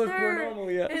 I'm I with look her. more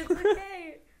normal, yeah. It's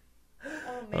okay.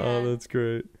 Oh, man. Oh, that's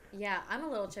great. Yeah, I'm a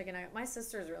little chicken. My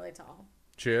sister's really tall.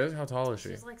 She is? How tall is she?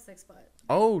 She's like 6 foot.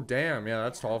 Oh, damn. Yeah,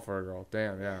 that's tall for a girl.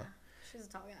 Damn, yeah. She's a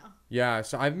tall gal. Yeah,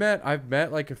 so I've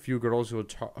met like a few girls who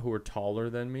are taller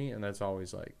than me, and that's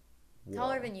always like whoa.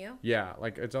 Taller than you? Yeah,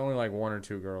 like it's only like 1 or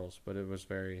 2 girls, but it was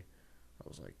very. I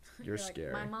was like, you're like,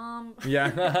 scary. my mom.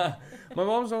 Yeah, my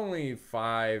mom's only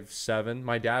 5'7".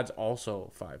 My dad's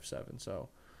also 5'7". So,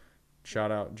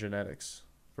 shout out genetics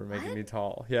for making me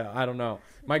tall. Yeah, I don't know.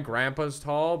 My grandpa's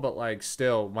tall, but like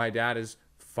still, my dad is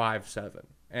 5'7",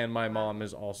 and my mom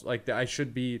is also like I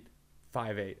should be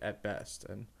 5'8" at best,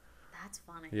 and. That's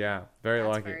funny. Yeah, very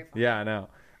lucky. Very funny. Yeah, I know.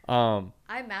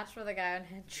 I matched with a guy on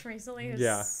Hinge recently who's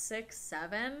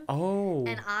 6'7". Oh.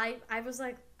 And I was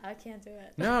like, I can't do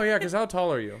it. No, yeah, because how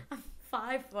tall are you? I'm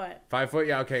 5 foot. 5 foot?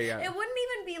 Yeah, okay, yeah. It wouldn't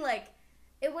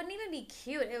even be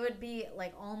cute. It would be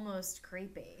like almost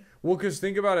creepy. Well, because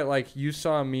think about it. Like, you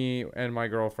saw me and my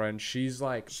girlfriend. She's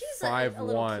like 5'1". a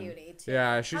little cutie too.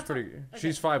 Yeah, she's pretty. Okay.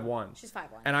 She's 5'1". She's 5'1".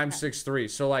 And I'm 6'3".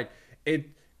 So like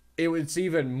it's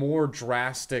even more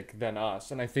drastic than us.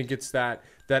 And I think it's that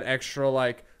extra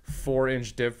like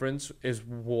 4-inch difference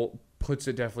puts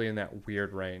it definitely in that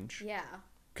weird range. Yeah.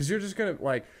 Because you're just gonna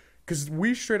like. Because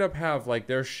we straight up have, like,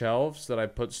 their shelves that I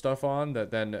put stuff on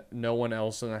that then no one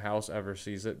else in the house ever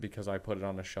sees it because I put it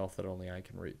on a shelf that only I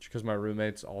can reach. Because my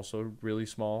roommate's also really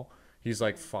small. He's,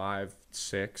 like,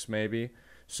 5'6", maybe.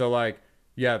 So, like,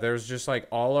 yeah, there's just, like,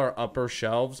 all our upper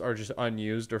shelves are just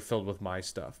unused or filled with my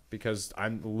stuff. Because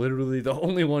I'm literally the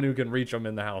only one who can reach them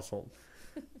in the household.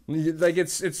 Like,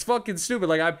 it's fucking stupid.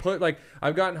 Like,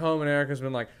 I've gotten home and Erica's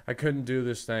been like, I couldn't do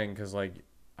this thing because, like,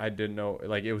 I didn't know,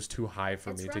 like, it was too high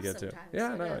for me to get to.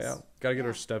 Yeah, no, yeah. Gotta get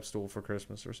her step stool for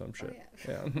Christmas or some shit.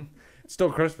 Oh, yeah. It's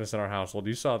still Christmas in our household.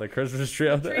 You saw the Christmas tree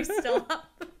out there. Tree's still up.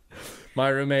 My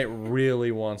roommate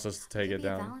really wants us to take it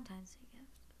down. Valentine's Day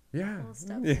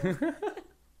gift. Yeah.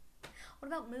 What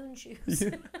about moon shoes?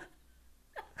 Yeah.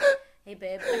 Hey,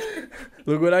 babe.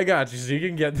 Look what I got you, so you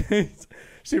can get these.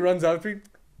 She runs up to me,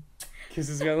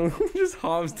 kisses me, just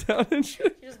hops down and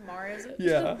shit. She just Mario's it.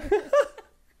 Yeah.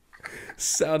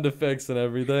 Sound effects and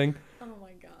everything. Oh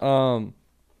my god.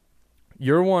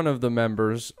 You're one of the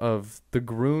members of the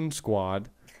Gruene squad,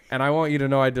 and I want you to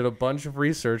know I did a bunch of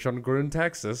research on Gruene,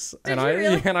 Texas, Did you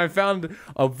really? And I found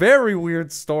a very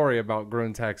weird story about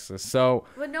Gruene, Texas. So,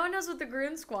 but no one knows what the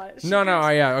Gruene squad is.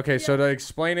 yeah, okay. Yeah. So to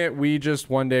explain it, we just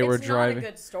one day were driving. It's not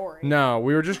a good story. No,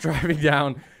 we were just driving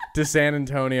down to San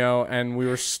Antonio, and we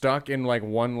were stuck in like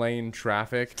 1-lane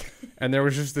traffic, and there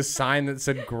was just this sign that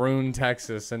said Gruene,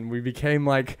 Texas, and we became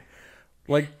like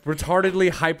retardedly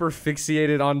hyper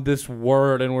fixated on this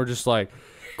word, and we're just like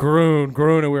Gruene,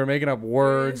 and we were making up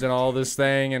words and all this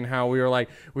thing, and how we were like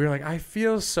I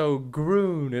feel so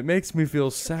Gruene, it makes me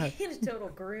feel sad. Being a total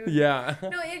Gruene. Yeah.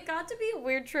 No, it got to be a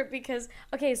weird trip because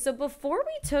so before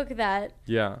we took that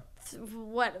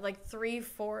like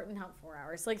 3-4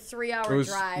 hours, like 3-hour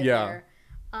drive there.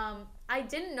 I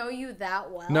didn't know you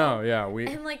that well. No, yeah,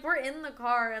 and like we're in the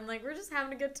car and like we're just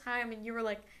having a good time, and you were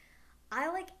like, I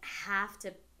like have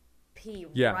to pee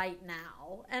right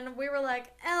now, and we were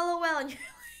like, LOL, and you're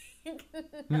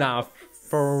like, nah,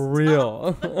 for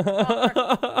real.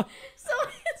 So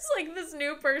it's like this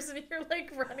new person, you're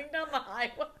like running down the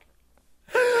highway.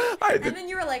 And then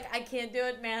you were like, I can't do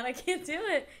it, man. I can't do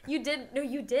it. You did. No,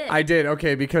 you did. I did.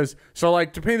 Okay, because so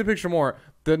like to paint the picture more,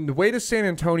 the way to San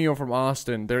Antonio from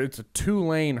Austin, it's a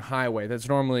 2-lane highway that's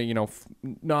normally,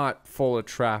 not full of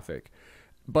traffic.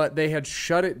 But they had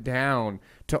shut it down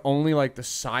to only like the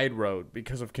side road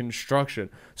because of construction.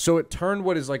 So it turned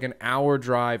what is like an hour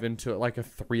drive into like a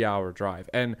 3-hour drive.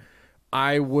 And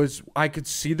I could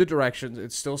see the directions.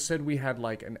 It still said we had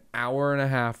like an hour and a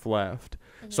half left.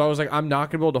 So I was like, I'm not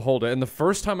going to be able to hold it. And the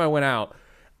first time I went out,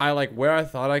 where I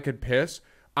thought I could piss,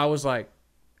 I was like,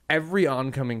 every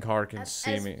oncoming car can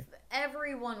see me.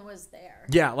 Everyone was there.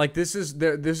 Yeah, like this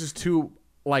is too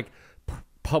like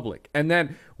public. And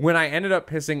then when I ended up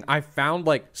pissing, I found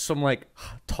like some like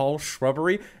tall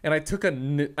shrubbery, and I took a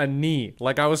knee.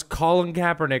 Like I was Colin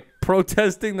Kaepernick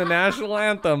protesting the national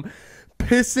anthem.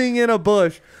 Pissing in a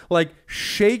bush, like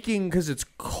shaking because it's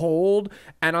cold,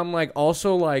 and I'm like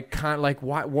also like kind of like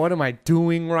what am I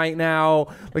doing right now?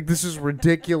 Like this is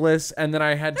ridiculous. And then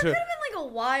I had There could have been like a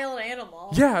wild animal.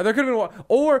 Yeah, there could have been,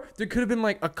 or there could have been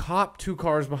like a cop 2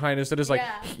 cars behind us that is like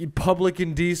public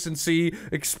indecency,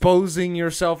 exposing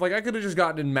yourself. Like I could have just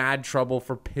gotten in mad trouble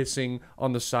for pissing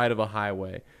on the side of a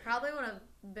highway. Probably would have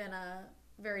been a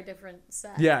very different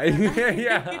set. Yeah,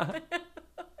 yeah.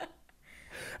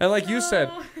 And like you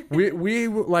said, we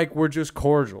like were just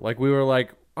cordial. Like we were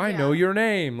like, I know your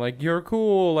name. Like you're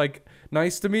cool. Like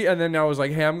nice to meet. And then I was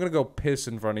like, hey, I'm gonna go piss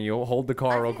in front of you. Hold the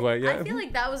car real quick. Yeah. I feel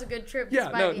like that was a good trip.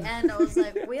 Because by the end, I was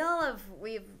like,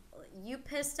 you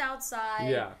pissed outside.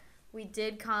 Yeah. We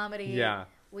did comedy. Yeah.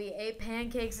 We ate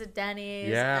pancakes at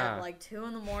Denny's at like 2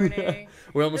 in the morning.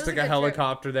 We almost took a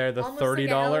helicopter trip. There. The almost $30.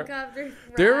 Helicopter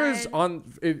there is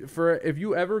if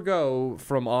you ever go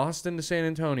from Austin to San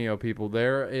Antonio, people,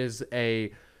 there is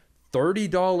a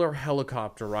 $30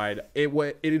 helicopter ride. It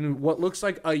in what looks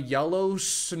like a yellow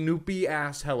Snoopy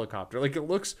ass helicopter. Like it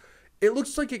looks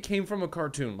like it came from a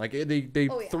cartoon. Like they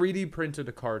 3D printed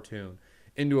a cartoon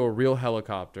into a real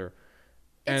helicopter.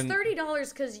 It's $30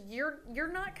 because you're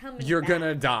not coming. You're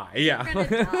gonna die. Yeah. You're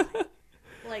gonna die.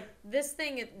 Like this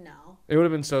thing, no. It would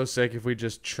have been so sick if we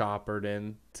just choppered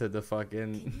in to the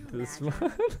fucking this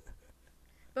one.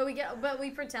 But we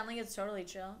pretend like it's totally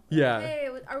chill. Like, yeah. Hey,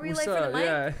 are we late for the mic?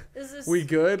 Yeah. Is this... We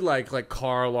good? Like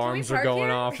car alarms are going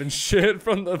off and shit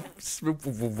from the. Isn't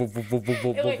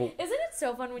it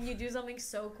so fun when you do something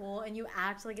so cool and you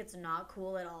act like it's not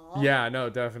cool at all? Yeah, no,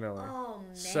 definitely. Oh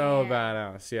man. So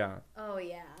badass, yeah. Oh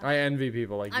yeah. I envy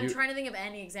people like I'm trying to think of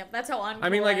any example. That's how I'm. I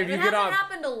mean, like if you get off. It hasn't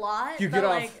happened a lot. You get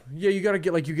off. Yeah, you gotta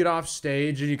get you get off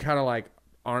stage and you kind of like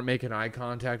aren't making eye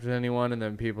contact with anyone, and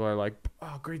then people are like,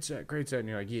 oh, great set, and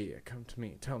you're like, yeah, come to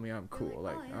me, tell me I'm cool.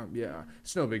 Like, yeah,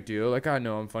 it's no big deal. Like, I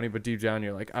know I'm funny, but deep down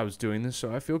you're like, I was doing this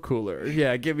so I feel cooler.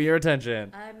 Yeah, give me your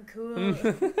attention. I'm cool.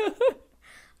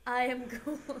 I am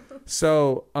cool.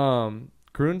 So,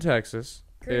 Gruene, Texas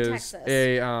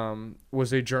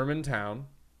was a German town.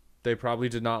 They probably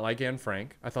did not like Anne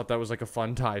Frank. I thought that was like a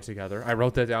fun tie together. I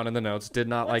wrote that down in the notes. Did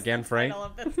not like Anne Frank.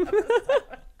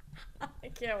 I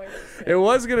can't wait. It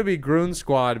was gonna be Gruene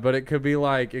Squad, but it could be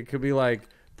like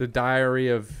the Diary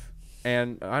of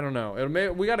Anne. I don't know.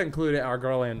 We gotta include our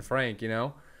girl Anne Frank, you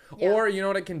know. Yeah. Or you know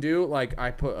what I can do? Like I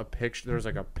put a picture. There's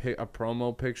like a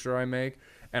promo picture I make,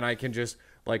 and I can just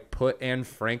like put Anne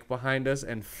Frank behind us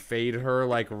and fade her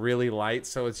like really light,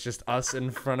 so it's just us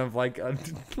in front of like Anne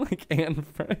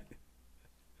Frank.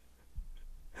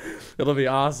 It'll be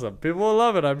awesome. People will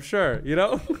love it, I'm sure. You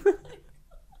know.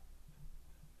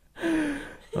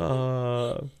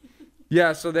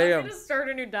 Yeah, so they I'm gonna start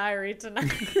a new diary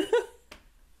tonight.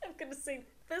 I'm gonna say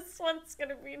this one's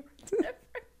gonna be different.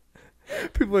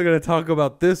 People are gonna talk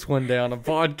about this one day on a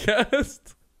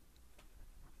podcast.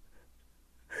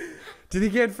 Do you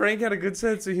think Anne Frank had a good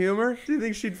sense of humor? Do you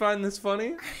think she'd find this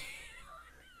funny?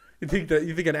 You think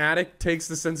an addict takes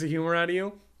the sense of humor out of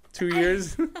you? 2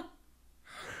 years?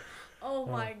 Oh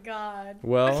my god.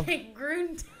 Well, okay,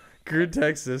 Gruene,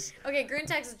 Texas. Okay, Gruene,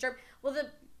 Texas. Well,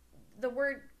 the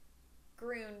word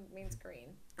Gruene means green.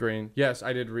 Green. Yes,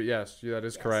 I did. Yes, that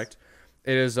is correct.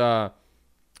 It is.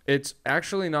 It's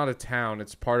actually not a town.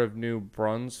 It's part of New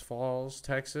Braunfels,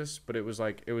 Texas. But it was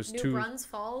New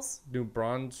Braunfels. New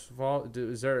Braunfels.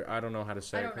 Is there? I don't know how to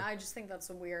say it. I don't know. I just think that's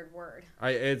a weird word.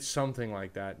 It's something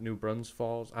like that. New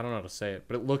Braunfels. I don't know how to say it,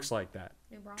 but it looks like that.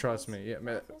 New Braunfels? Trust me. Yeah.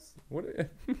 What?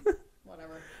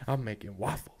 Whatever. I'm making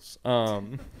waffles.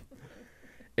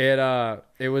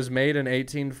 It was made in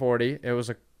 1840. It was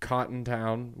a cotton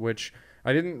town, which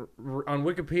I didn't on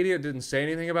Wikipedia. It didn't say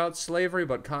anything about slavery,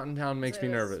 but cotton town makes me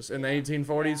nervous. In the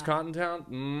 1840s, cotton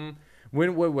town.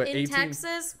 When what? In 18,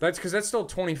 Texas. That's because that's still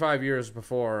 25 years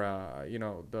before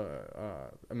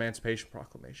the Emancipation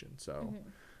Proclamation. So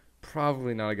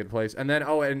probably not a good place. And then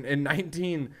in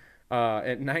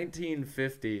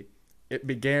 1950, it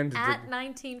began to at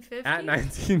 1950. At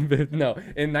 1950, no,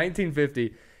 in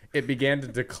 1950. It began to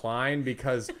decline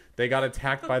because they got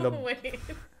attacked by the. Wait.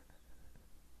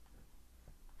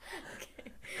 Okay.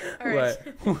 All right.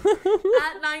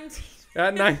 At 19.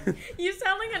 At 9. You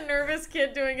sound like a nervous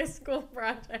kid doing a school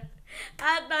project.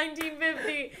 At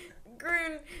 1950,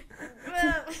 Gruene.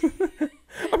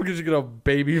 I'm just gonna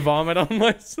baby vomit on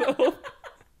myself.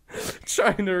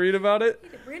 Trying to read about it.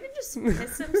 Did Brandon just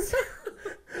piss himself?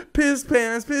 Piss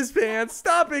pants.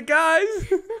 Stop it,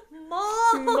 guys.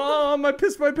 Mom, I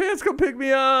pissed my pants. Come pick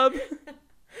me up.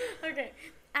 Okay.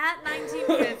 At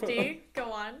 1950,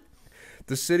 go on.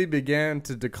 The city began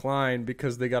to decline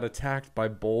because they got attacked by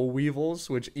boll weevils,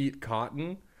 which eat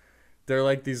cotton. They're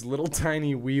like these little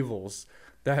tiny weevils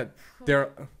that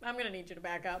they're. I'm gonna need you to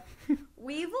back up.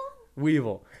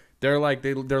 Weevil. They're like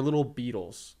they're little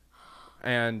beetles.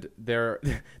 and their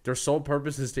sole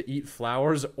purpose is to eat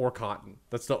flowers or cotton.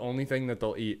 That's the only thing that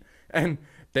they'll eat. And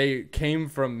they came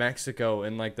from Mexico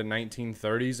in like the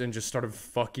 1930s and just started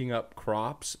fucking up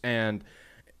crops, and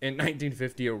in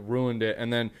 1950 it ruined it.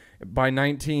 And then by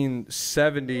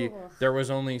 1970 there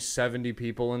was only 70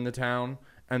 people in the town,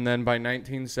 and then by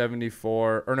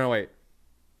 1974, or no wait,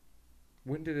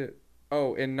 when did it,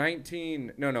 in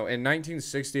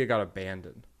 1960 it got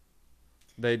abandoned.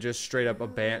 They just straight up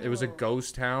abandoned. It was a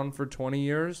ghost town for 20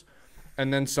 years.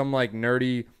 And then some like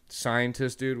nerdy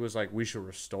scientist dude was like, we should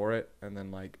restore it, and then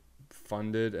like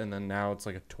funded, and then now it's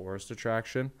like a tourist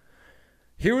attraction.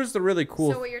 Here was the really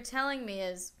cool. So what you're telling me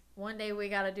is one day we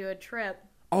got to do a trip.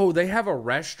 Oh, they have a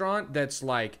restaurant that's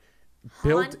like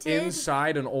built Haunted?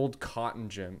 inside an old cotton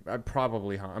gym.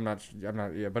 I'm not,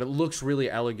 yeah, but it looks really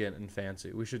elegant and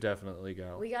fancy. We should definitely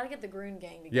go. We got to get the Gruene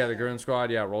gang together. Yeah, the Gruene squad,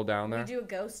 yeah, roll down there. We do a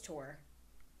ghost tour.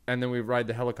 And then we ride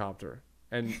the helicopter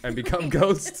and become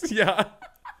ghosts. Yeah.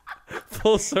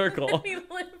 Full circle. We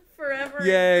live forever.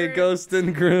 Yay, Ghost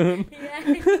and Gruene.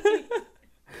 Yay.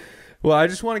 Well, I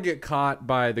just want to get caught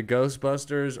by the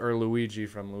Ghostbusters or Luigi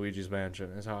from Luigi's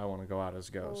Mansion is how I want to go out as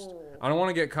Ghost. Ooh. I don't want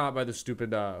to get caught by the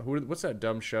stupid, what's that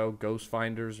dumb show? Ghost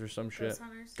Finders or some shit? Ghost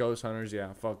Hunters? Ghost Hunters,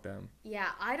 yeah, fuck them. Yeah,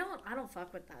 I don't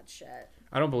fuck with that shit.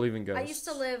 I don't believe in ghosts. I used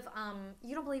to live,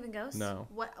 you don't believe in ghosts? No.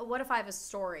 What if I have a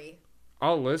story?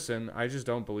 I'll listen. I just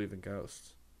don't believe in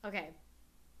ghosts. Okay.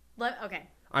 Okay.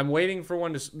 I'm waiting for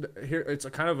one to here. It's a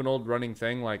kind of an old running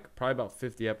thing. Like probably about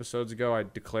 50 episodes ago, I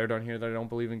declared on here that I don't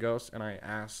believe in ghosts, and I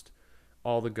asked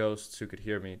all the ghosts who could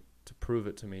hear me to prove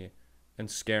it to me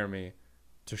and scare me,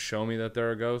 to show me that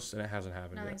there are ghosts, and it hasn't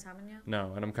happened yet. Nothing's happened yet?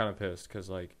 No, and I'm kind of pissed because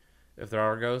like if there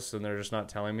are ghosts and they're just not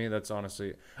telling me, that's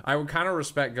honestly, I would kind of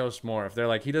respect ghosts more if they're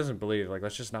like, he doesn't believe, like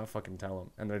let's just not fucking tell him,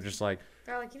 and they're just like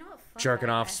They're like, you know what? Fuck jerking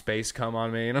that off, guy. space cum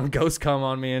on me, ghosts cum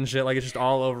on me and shit, like it's just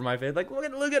all over my face, like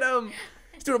look at him.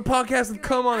 He's doing a podcast with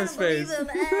cum on his face.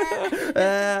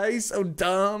 He's so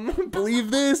dumb. Believe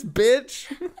this,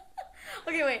 bitch.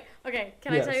 Okay, wait. Okay,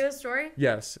 can Yes. I tell you a story?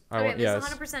 Yes. Okay, this yes.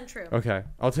 is 100% true. Okay.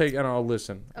 I'll take and I'll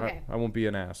listen. Okay. I won't be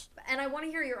an ass. And I want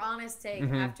to hear your honest take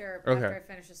Mhm. after Okay. I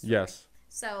finish the story. Yes.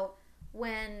 So,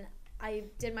 when I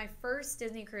did my first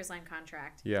Disney Cruise Line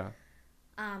contract, Yeah.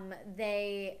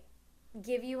 they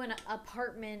give you an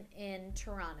apartment in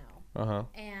Toronto. Uh-huh.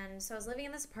 And so I was living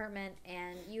in this apartment,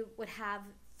 and you would have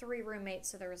 3 roommates,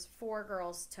 so there was 4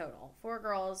 girls total. 4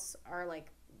 girls are like,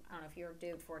 I don't know if you're a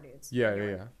dude, 4 dudes.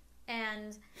 Yeah.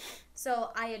 And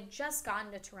so I had just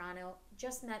gotten to Toronto,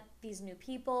 just met these new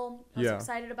people. I was Yeah.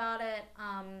 excited about it.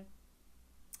 And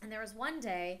there was one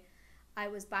day I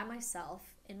was by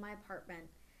myself in my apartment,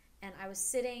 and I was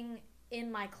sitting in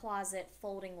my closet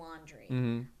folding laundry.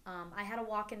 Mm-hmm. I had a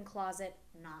walk-in closet,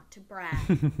 not to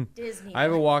brag. Disney. I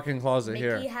have a walk-in closet Mickey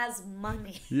here. has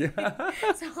money. Yeah.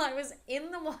 So I was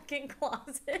in the walk-in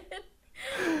closet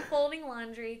folding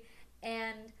laundry,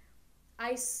 and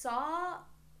I saw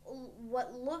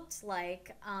what looked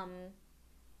like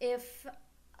if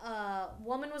a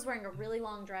woman was wearing a really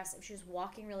long dress, if she was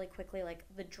walking really quickly, like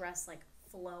the dress like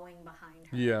flowing behind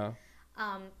her. Yeah.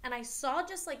 And I saw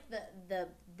just like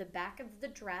the back of the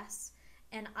dress,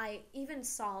 and I even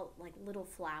saw like little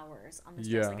flowers on this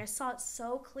dress. Yeah. Like I saw it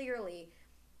so clearly,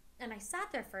 and I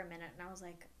sat there for a minute, and I was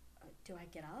like, do I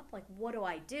get up? Like, what do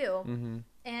I do? Mm-hmm.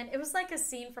 And it was like a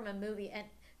scene from a movie, and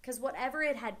because whatever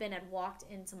it had been had walked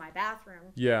into my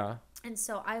bathroom. Yeah. And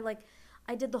so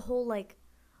I did the whole like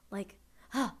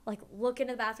look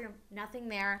into the bathroom, nothing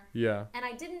there. Yeah. And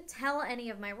I didn't tell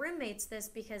any of my roommates this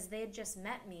because they had just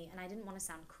met me, and I didn't want to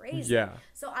sound crazy. Yeah.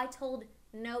 So I told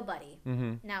nobody.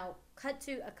 Mm-hmm. Now, cut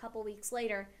to a couple weeks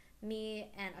later,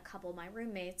 me and a couple of my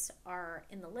roommates are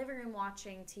in the living room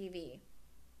watching TV.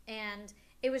 And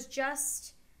it was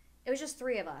just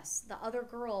 3 of us. The other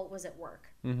girl was at work.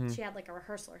 Mm-hmm. She had like a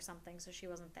rehearsal or something, so she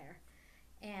wasn't there.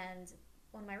 And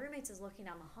one of my roommates is looking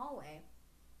down the hallway,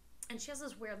 and she has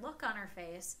this weird look on her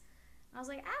face. And I was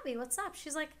like, Abby, what's up?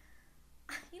 She's like,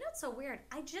 you know what's so weird?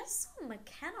 I just saw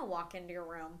McKenna walk into your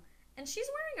room, and she's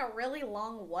wearing a really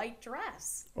long white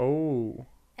dress. Oh.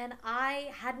 And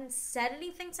I hadn't said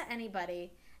anything to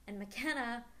anybody, and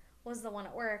McKenna was the one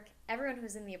at work. Everyone who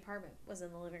was in the apartment was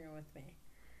in the living room with me.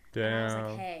 Damn. And I was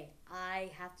like, hey,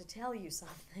 I have to tell you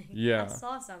something. Yeah. I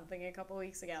saw something a couple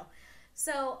weeks ago.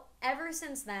 So ever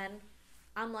since then,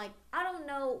 I'm like, I don't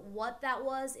know what that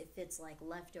was, if it's like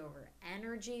leftover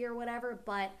energy or whatever,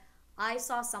 but I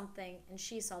saw something and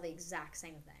she saw the exact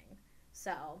same thing.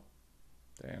 So,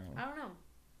 Damn. I don't know.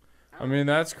 I mean,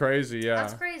 that's crazy, yeah.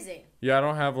 That's crazy. Yeah, I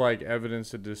don't have, like,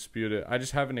 evidence to dispute it. I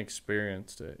just haven't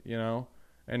experienced it, you know?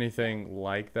 Anything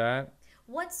like that.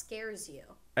 What scares you?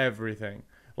 everything.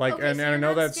 Like, Okay, and, so and I you're know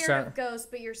not that's scared of ghosts,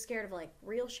 but you're scared of like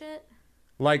real shit.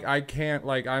 like I can't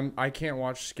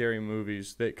watch scary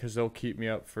movies because they'll keep me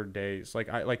up for days.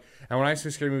 And when I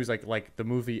say scary movies, like the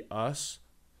movie Us,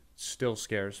 still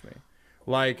scares me.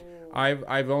 Like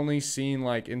I've only seen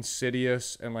like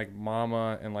Insidious and like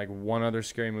Mama and like one other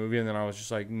scary movie, and then I was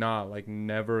just like, nah, like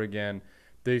never again.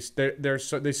 They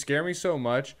scare me so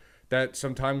much that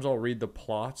sometimes I'll read the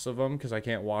plots of them because I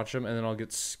can't watch them, and then I'll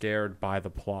get scared by the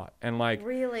plot. And like,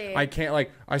 Really? I can't,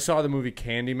 like, I saw the movie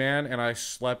Candyman, and I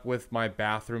slept with my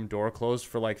bathroom door closed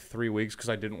for like 3 weeks because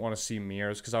I didn't want to see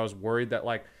mirrors because I was worried that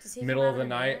like middle of the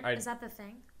night. Is that the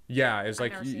thing? Yeah, it's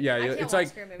like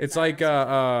it's like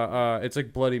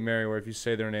Bloody Mary, where if you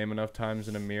say their name enough times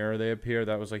in a mirror, they appear.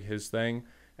 That was like his thing.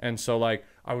 And so like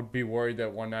I would be worried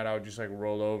that one night I would just like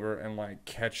roll over and like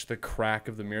catch the crack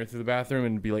of the mirror through the bathroom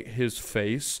and be like his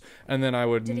face, and then I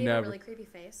would Did he never. have a really creepy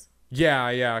face?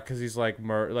 Yeah, because he's like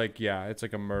it's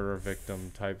like a murder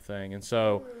victim type thing, and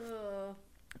so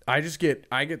I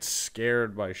get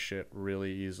scared by shit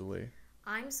really easily.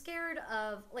 I'm scared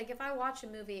of, like, if I watch a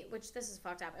movie, which this is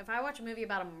fucked up, if I watch a movie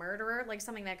about a murderer, like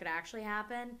something that could actually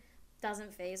happen,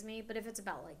 doesn't faze me. But if it's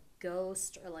about like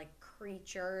ghosts or like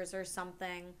creatures or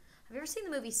something, have you ever seen the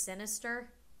movie Sinister?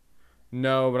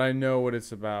 No, but I know what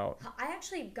it's about. I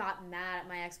actually got mad at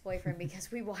my ex-boyfriend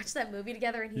because we watched that movie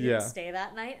together and he didn't stay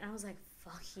that night, and I was like,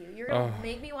 fuck you, you're gonna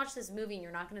make me watch this movie and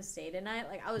you're not gonna stay tonight.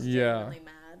 Like, I was genuinely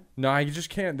mad. No, I just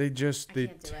can't. They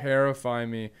terrify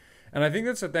me, and I think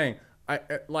that's the thing. I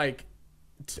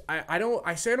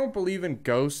don't believe in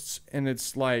ghosts, and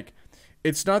it's like,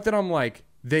 it's not that I'm like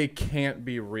they can't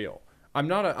be real. I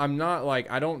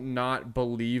don't not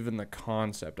believe in the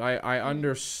concept. I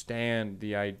understand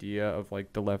the idea of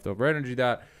like the leftover energy,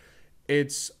 that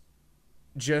it's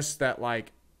just that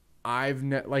like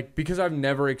because I've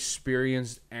never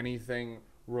experienced anything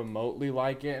remotely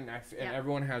like it, and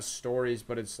everyone has stories,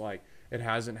 but it's like it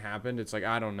hasn't happened. It's like,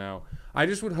 I don't know. I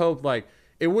just would hope like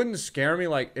it wouldn't scare me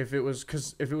like if it was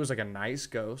like a nice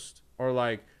ghost, or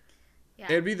like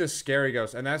it'd be the scary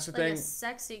ghost, and that's the thing. A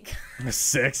sexy a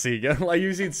sexy ghost. Like,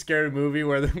 you've seen Scary Movie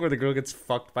where the girl gets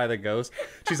fucked by the ghost.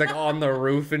 She's like on the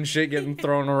roof and shit, getting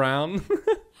thrown around.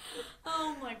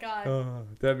 Oh my god.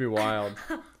 That'd be wild.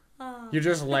 You're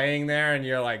just laying there and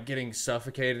you're like getting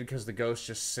suffocated because the ghost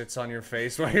just sits on your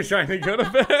face while you're trying to go to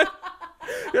bed.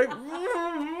 You're like,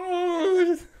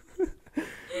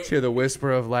 you hear the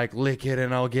whisper of like, lick it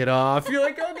and I'll get off. You're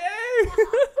like, okay.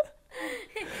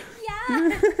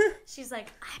 Yeah. She's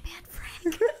like, I'm Aunt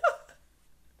Frank.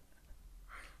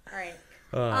 All right.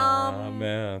 Oh,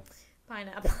 man.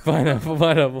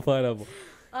 Pineapple.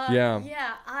 Yeah.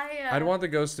 Yeah, I'd want the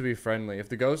ghost to be friendly. If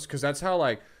the ghost, because that's how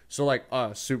like, so like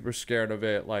us, super scared of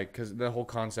it, like, because the whole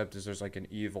concept is there's like an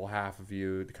evil half of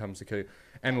you that comes to kill you.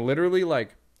 And literally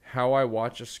like how I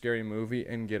watch a scary movie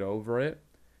and get over it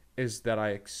is that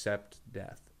I accept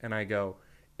death. And I go,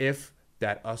 if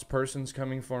that us person's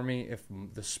coming for me, if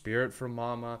the spirit from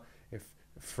Mama, if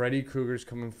Freddy Krueger's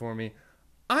coming for me,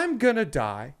 I'm gonna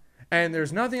die, and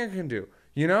there's nothing I can do.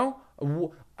 You know,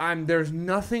 there's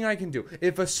nothing I can do.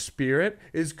 If a spirit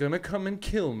is gonna come and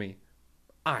kill me,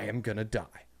 I am gonna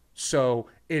die. So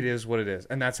it is what it is,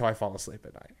 and that's how I fall asleep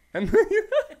at night. And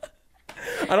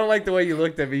I don't like the way you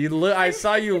looked at me. I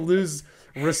saw you lose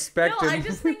respect. No, I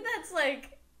just think that's like.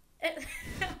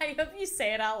 I hope you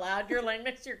say it out loud. You're laying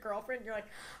next to your girlfriend. You're like,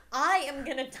 I am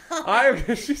gonna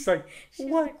die. She's like,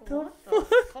 what the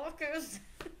fuck is?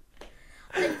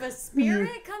 If a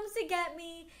spirit comes to get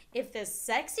me, if this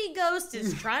sexy ghost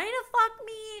is trying to fuck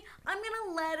me, I'm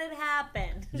gonna let it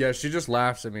happen. Yeah, she just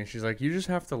laughs at me. She's like, you just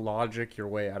have to logic your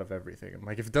way out of everything. I'm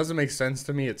like, if it doesn't make sense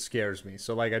to me, it scares me.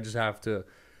 So like, I just have to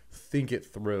think it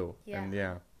through. Yeah. And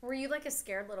yeah. Were you like a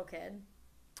scared little kid?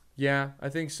 Yeah, I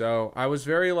think so. I was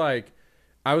very like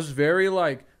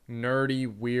nerdy,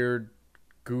 weird,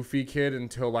 goofy kid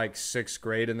until like 6th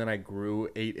grade, and then I grew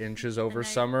 8 inches over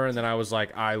summer, and then I was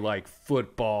like, I like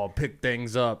football, pick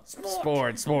things up,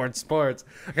 sports. I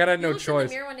kind of had no choice. You looked in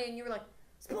the mirror one day and you were like,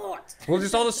 sports. Well,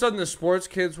 just all of a sudden the sports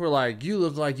kids were like, you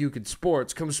look like you could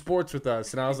sports, come sports with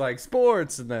us, and I was like,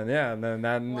 sports, and then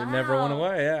that never went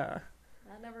away. Yeah,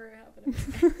 that never happened.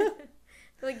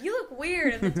 Like, you look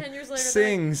weird, and then 10 years later,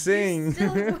 sing. You're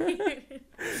still weird.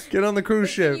 Get on the cruise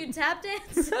ship. Can you tap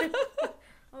dance? I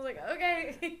was like,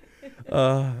 okay.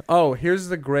 Here's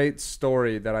the great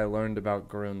story that I learned about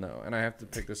Gruene, though, and I have to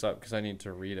pick this up because I need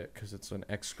to read it because it's an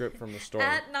excerpt from the story.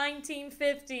 At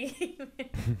 1950.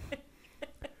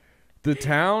 The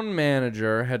town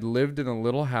manager had lived in a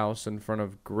little house in front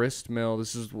of Grist Mill.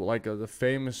 This is like a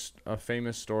famous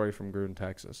story from Gruene,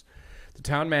 Texas. The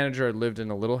town manager had lived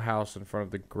in a little house in front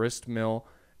of the grist mill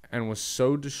and was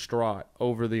so distraught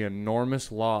over the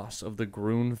enormous loss of the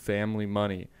Gruene family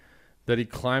money that he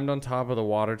climbed on top of the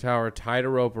water tower, tied a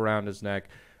rope around his neck,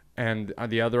 and at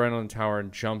the other end of the tower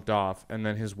and jumped off. And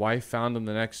then his wife found him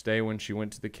the next day when she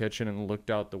went to the kitchen and looked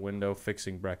out the window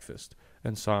fixing breakfast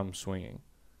and saw him swinging.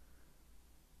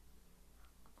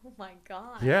 Oh my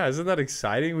god. Yeah, isn't that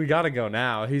exciting? We gotta go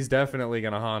now. He's definitely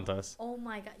gonna haunt us. Oh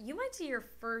my god. You might see your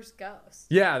first ghost.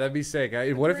 Yeah, that'd be sick.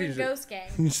 What if he's he's ghost gang?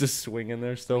 He's just swinging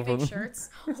there still for them?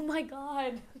 Shirts. Oh my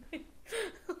god.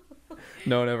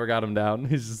 No one ever got him down.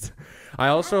 He's just. I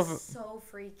also. That's so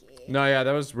freaky. No, yeah,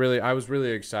 that was really. I was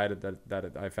really excited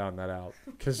that I found that out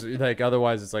because like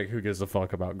otherwise it's like who gives a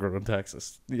fuck about Gruene,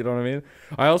 Texas? You know what I mean?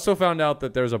 I also found out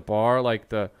that there's a bar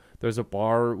there's a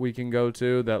bar we can go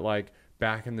to that like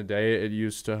back in the day it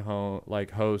used to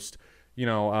host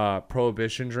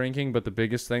prohibition drinking, but the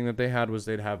biggest thing that they had was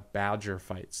they'd have badger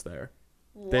fights there.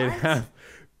 What? They'd have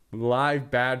live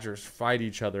badgers fight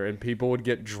each other and people would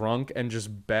get drunk and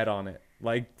just bet on it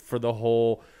like for the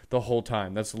whole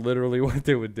time. That's literally what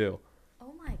they would do.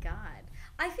 Oh my god.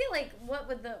 I feel like what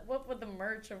would the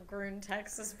merch of Gruene,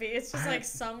 Texas be? It's just like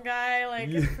some guy like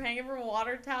hanging from a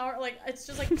water tower. Like it's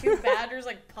just like two badgers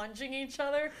like punching each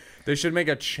other. They should make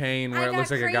a chain where it looks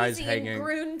like a guy's hanging.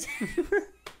 Gruene,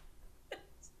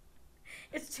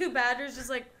 it's two badgers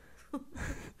just like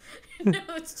no,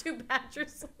 it's two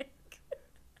badgers like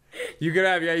You could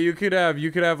have like you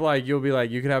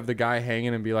could have the guy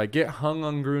hanging and be like, get hung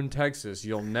on Gruene, Texas,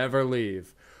 you'll never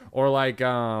leave. Or like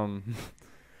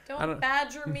don't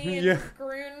badger me in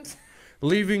Gruene.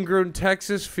 Leaving Gruene,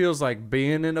 Texas feels like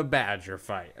being in a badger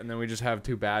fight. And then we just have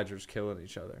two badgers killing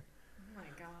each other. Oh my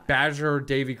god. Badger or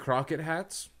Davy Crockett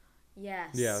hats? Yes.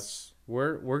 Yes.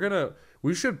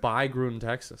 We should buy Gruene,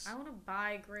 Texas. I want to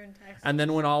buy Gruene, Texas. And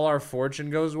then when all our fortune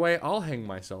goes away, I'll hang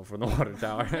myself from the water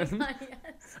tower. Yes.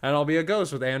 And I'll be a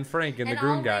ghost with Anne Frank and the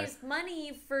Gruene guy. And I'll raise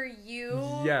money for you.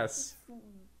 Yes.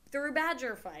 Through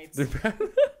badger fights.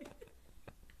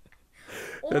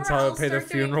 That's how I pay the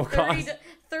funeral costs.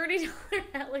 $30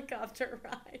 helicopter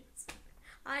rides.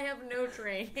 I have no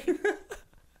training.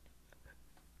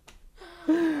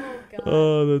 Oh, God.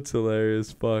 Oh, that's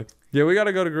hilarious. Fuck. Yeah, we got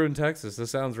to go to Gruene, Texas.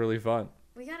 This sounds really fun.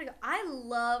 We got to go. I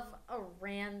love a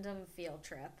random field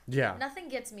trip. Yeah. Nothing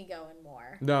gets me going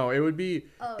more. No, it would be...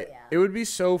 Oh, yeah. It would be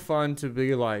so fun to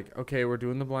be like, okay, we're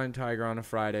doing the Blind Tiger on a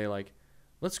Friday. Like,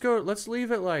 let's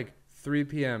leave at like 3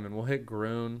 p.m. and we'll hit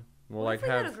Gruene. We'll what if we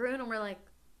go to Gruene and we're like,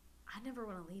 I never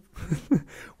want to leave Gruene.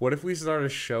 What if we start a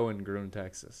show in Gruene,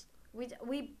 Texas? We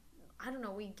I don't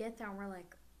know, we get there and we're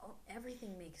like, oh,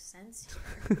 everything makes sense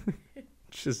here.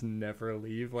 Just never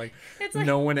leave. Like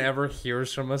no one ever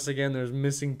hears from us again. There's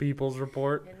missing people's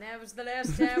report. And that was the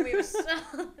last time we were It's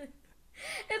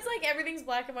like everything's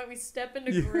black and white. We step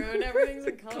into Gruene, everything's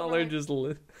in color. Color just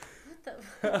lit. What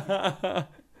the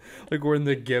like we're in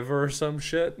The Giver or some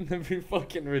shit. That'd be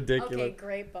fucking ridiculous. Okay,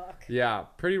 great book. Yeah,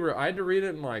 pretty real. I had to read it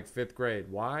in like 5th grade.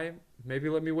 Why? Maybe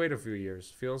let me wait a few years.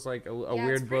 Feels like a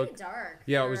weird book. It's pretty dark.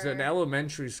 Yeah, it was an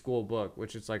elementary school book,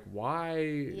 which it's like, why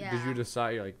did you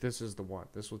decide? You're like, this is the one.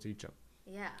 This will teach them.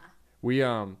 Yeah. We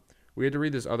had to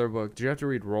read this other book. Did you have to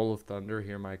read Roll of Thunder,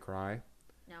 Hear My Cry?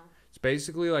 No. It's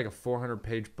basically like a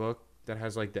 400-page book that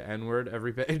has like the N-word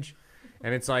every page.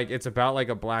 And it's about like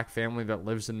a black family that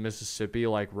lives in Mississippi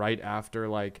like right after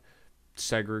like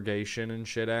segregation and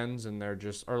shit ends, and they're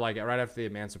just right after the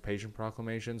Emancipation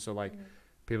Proclamation. So like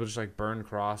people just like burn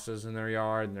crosses in their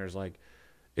yard, and there's like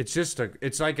it's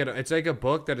like a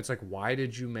book that it's like, why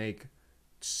did you make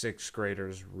 6th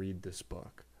graders read this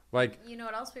book? Like, you know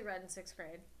what else we read in 6th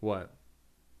grade? What?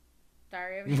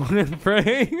 Diary of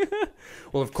Praying.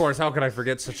 Well, of course, how could I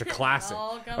forget such a classic?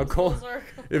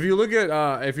 If you look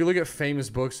at famous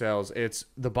book sales, it's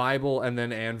the Bible and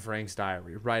then Anne Frank's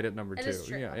diary, right at number 2. Is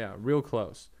true. Yeah, real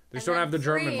close. They just don't have the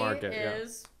German market.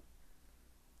 Is...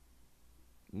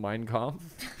 Yeah. Mein Kampf.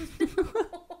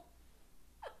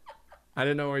 I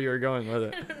didn't know where you were going with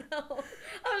it. I don't know.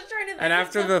 I was trying to think. And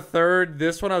after the third,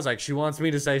 this one, I was like, she wants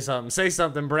me to say something. Say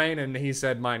something, Brain. And he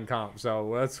said Mein Kampf.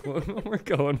 So that's what we're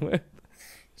going with.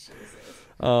 Jesus.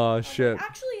 Oh, shit.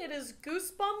 Actually, it is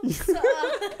Goosebumps.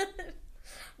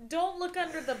 Don't look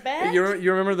under the bed.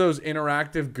 You remember those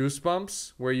interactive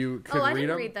Goosebumps where you could read them? I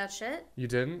didn't read that shit. You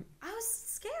didn't? I was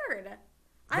scared.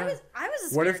 I was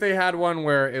scared. What if they had one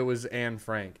where it was Anne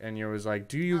Frank and you was like,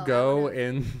 do you go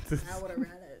in? I would have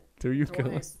read it. Do you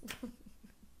twice. Go?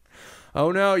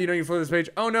 Oh no, you flip this page.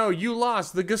 Oh no, you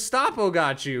lost. The Gestapo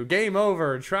got you. Game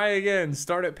over. Try again.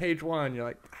 Start at page 1. You're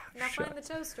like, now find the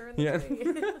toaster in the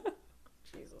tree.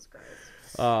 Jesus Christ.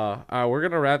 We're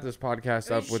gonna wrap this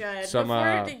podcast up with some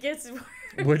before it gets worse.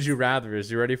 Would you rather? Is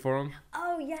you ready for them?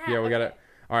 Oh yeah. Yeah, we okay. got it.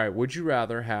 All right. Would you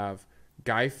rather have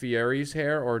Guy Fieri's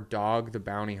hair or Dog the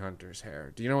Bounty Hunter's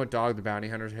hair? Do you know what Dog the Bounty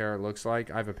Hunter's hair looks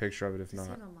like? I have a picture of it. If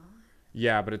not,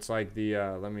 yeah, but it's like the.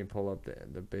 Let me pull up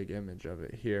the big image of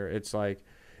it here. It's like,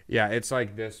 yeah, it's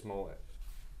like this mullet.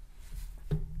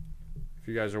 If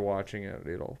you guys are watching it,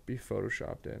 it'll be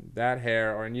photoshopped in that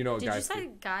hair, or and you know. Did you say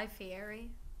Guy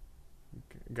Fieri?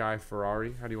 Guy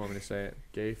Ferrari? How do you want me to say it?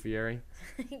 Gay Fieri?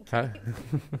 I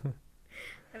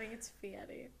think it's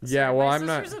Fieri. Yeah, well, I'm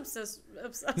not. Obsessed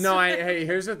No, hey,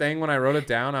 here's the thing. When I wrote it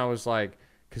down, I was like,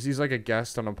 because he's like a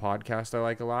guest on a podcast I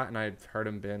like a lot, and I'd heard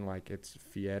him been like, it's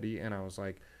Fieri, and I was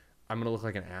like, I'm gonna look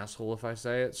like an asshole if I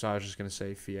say it, so I was just gonna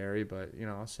say Fieri, but you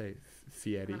know, I'll say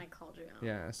Fieri. And I called you out.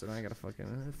 Yeah, so now I gotta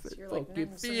fucking like,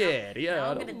 Fieri. So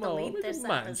now I'm gonna delete this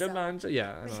episode.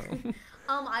 Yeah, I don't know.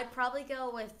 I'd probably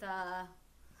go with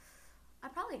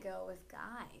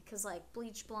Guy, cause like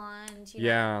bleach blonde. You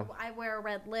know, I wear a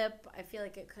red lip. I feel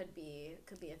like it could be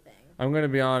a thing. I'm gonna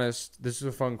be honest. This is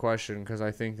a fun question because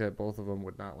I think that both of them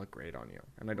would not look great on you,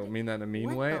 and I don't mean that in a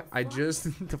mean way. I just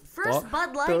first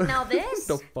Bud Light, now this.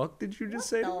 The fuck did you just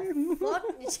say to me? Fuck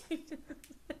did you?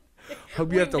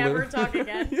 Hope you have to never talk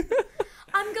again.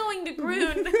 I'm going to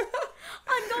Gruene.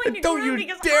 I'm going to Don't Gruene you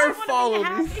because dare I follow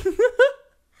want me. to be happy.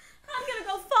 I'm gonna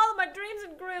go follow my dreams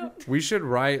in Gruene. We should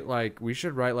write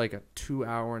like a 2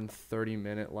 hour and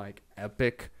 30-minute like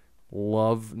epic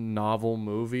love novel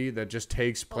movie that just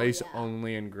takes place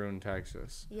only in Gruene,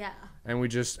 Texas. Yeah.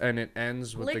 And it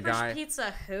ends with Licorice the guy.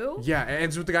 Pizza who? Yeah, it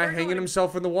ends with the guy hanging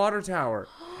himself in the water tower,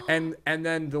 and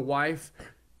then the wife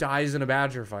dies in a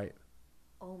badger fight.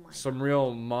 Oh my. Some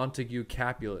real Montague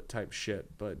Capulet type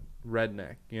shit, but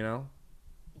redneck, you know?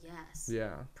 Yes.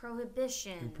 Yeah.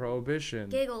 Prohibition.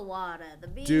 Giggle water. The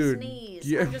bee's knees.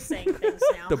 Yeah. I'm just saying things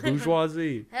now. The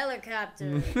bourgeoisie.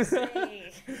 Helicopters.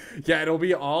 Hey. Yeah, it'll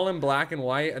be all in black and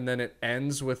white, and then it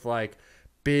ends with like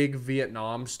big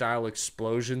Vietnam style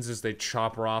explosions as they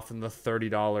chop her off in the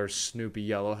 $30 Snoopy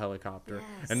yellow helicopter.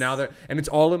 Yes. And it's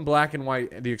all in black and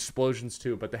white, the explosions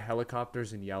too, but the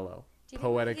helicopter's in yellow. Do you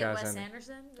Poetic think as Wes ending.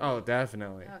 Anderson? Oh,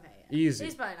 definitely. Okay. Yeah. Easy.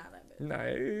 He's probably not that big.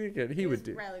 No, he would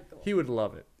do. Really cool. He would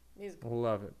love it. He's cool.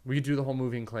 Love it. We could do the whole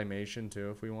movie in claymation too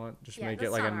if we want. Just make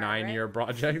it like a 9-year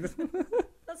project.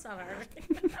 That's not hard.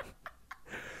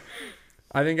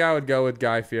 I think I would go with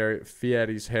Guy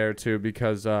Fieri's hair too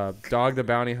because Dog the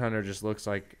Bounty Hunter just looks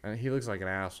like he looks like an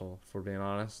asshole. If we're being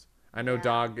honest, I know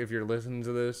Dog. If you're listening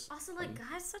to this, also like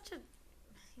Guy's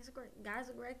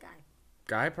a great guy.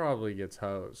 Guy probably gets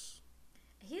hose.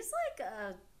 He's like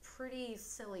a pretty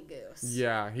silly goose.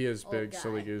 Yeah, he has big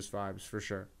silly goose vibes for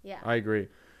sure. Yeah, I agree.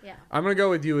 Yeah, I'm gonna go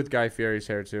with you with Guy Fieri's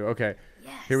hair too. Okay,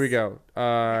 yes. Here we go.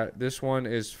 This one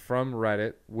is from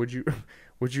Reddit. Would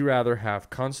you rather have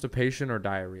constipation or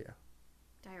diarrhea?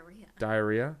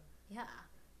 Diarrhea? Yeah.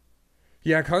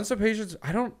 Yeah, constipation's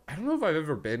I don't know if I've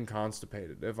ever been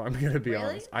constipated, if I'm gonna be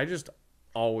honest. I just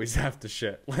always have to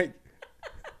shit. Like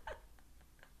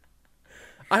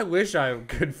I wish I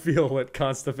could feel what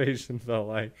constipation felt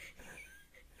like.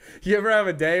 You ever have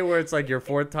a day where it's like your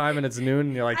 4th time and it's noon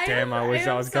and you're like, damn, I wish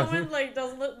I was someone like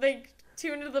doesn't like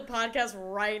tune into the podcast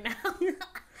right now.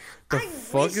 The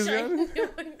fuck is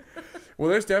that? Well,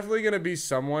 there's definitely going to be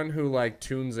someone who like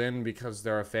tunes in because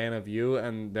they're a fan of you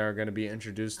and they're going to be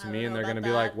introduced to me and they're going to be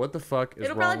like, what the fuck is wrong with this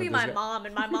guy? It'll probably be my mom,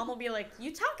 and my mom will be like,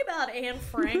 you talk about Anne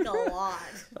Frank a lot.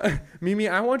 Mimi,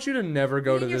 I want you to never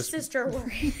go to this. Your sister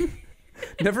worry.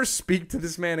 Never speak to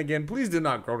this man again. Please do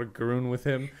not go to Gruene with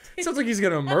him. It sounds like he's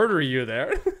going to murder you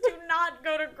there. Do not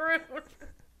go to Gruene.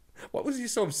 What was he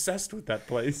so obsessed with that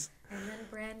place? And then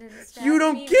Brandon you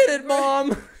don't get it,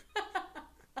 Mom.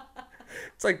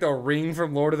 It's like the ring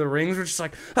from Lord of the Rings. We're just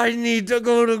like, I need to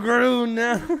go to Gruene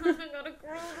now.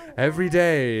 Every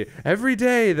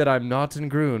day that I'm not in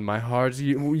Gruene, my heart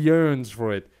yearns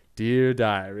for it. Dear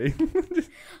diary.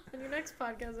 On your next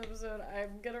podcast episode,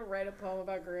 I'm going to write a poem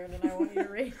about Gruene, and I want you to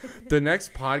read it. The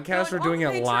next podcast, we're doing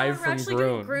it live from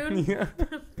Gruene. Yeah.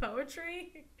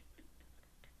 Poetry.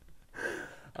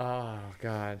 Oh,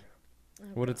 God.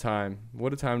 What a time.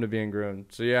 What a time to be in Gruene.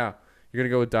 So, yeah, you're going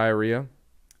to go with diarrhea?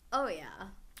 Oh, yeah.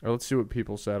 Or let's see what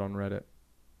people said on Reddit.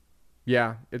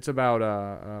 Yeah, it's about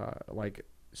like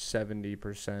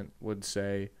 70% would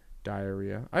say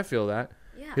diarrhea. I feel that.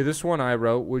 Yeah. Hey, this one I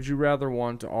wrote, would you rather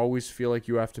want to always feel like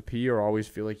you have to pee or always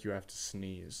feel like you have to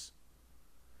sneeze?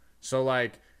 So,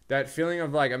 like, that feeling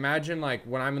of, like, imagine, like,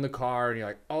 when I'm in the car and you're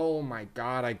like, oh, my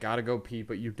God, I gotta go pee,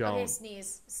 but you don't. Okay,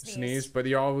 sneeze. Sneeze, but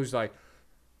you're always like,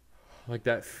 like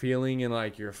that feeling in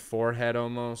like your forehead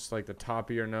almost, like the top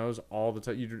of your nose all the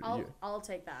time. I'll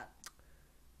take that.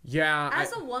 Yeah.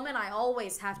 As a woman, I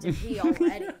always have to pee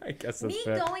already. I guess that's Me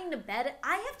fair. going to bed,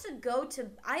 I have to go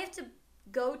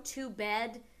to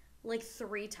bed like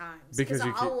 3 times because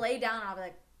I'll lay down and I'll be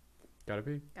like, gotta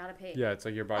pee. Yeah, it's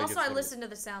like your body. Also, gets I listen to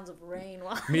the sounds of rain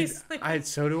while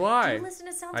so do I. Do you listen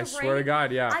to sounds of rain? I swear to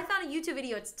God, yeah. I found a YouTube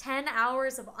video. It's 10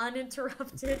 hours of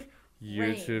uninterrupted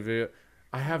YouTube video.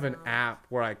 I have an app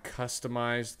where I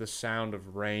customize the sound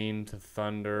of rain to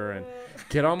thunder and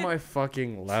get on my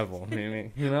fucking level,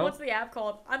 Mimi. You know? What's the app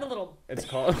called? I'm a little. It's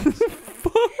called.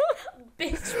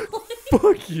 Bitch.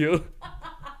 Fuck you.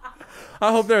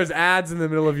 I hope there's ads in the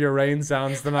middle of your rain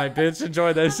sounds tonight, bitch.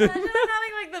 Enjoy that shit. Imagine I'm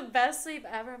having like the best sleep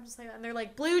ever. I'm just like, and they're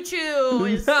like, Blue Chew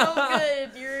is so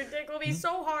good. Your dick will be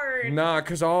so hard. Nah,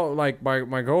 cause I'll like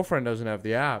my girlfriend doesn't have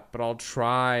the app, but I'll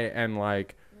try and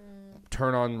like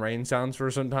turn on rain sounds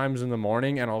for sometimes in the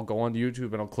morning, and I'll go on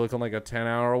YouTube and I'll click on like a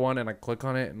 10-hour one, and I click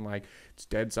on it and like it's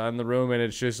dead silent in the room, and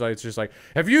it's just like,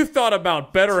 have you thought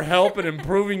about better help and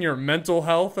improving your mental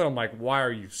health? And I'm like, why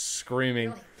are you screaming?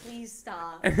 You're like, please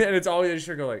stop. And then it's always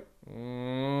just go like,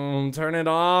 turn it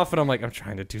off, and I'm like, I'm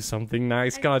trying to do something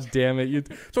nice. God damn it!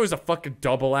 It's always a fucking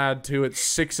double ad too. It's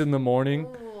 6 in the morning.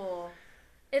 Ooh.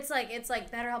 It's like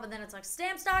BetterHelp, and then it's like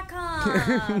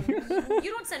Stamps.com.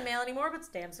 You don't send mail anymore, but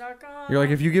Stamps.com. You're like,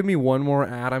 if you give me one more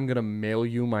ad, I'm gonna mail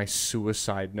you my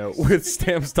suicide note with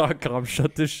Stamps.com.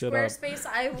 Shut this shit up. Squarespace,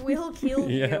 I will kill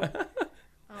you. Oh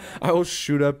I will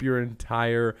shoot up your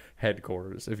entire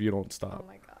headquarters if you don't stop. Oh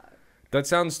my god. That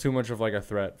sounds too much of like a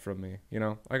threat from me. You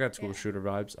know, I got school shooter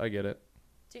vibes. I get it.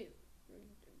 Dude.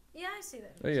 Yeah, I see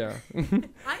that. Yeah.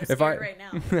 I'm scared right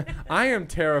now. I am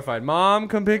terrified. Mom,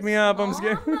 come pick me up. I'm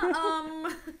scared.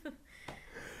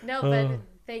 No, but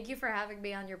thank you for having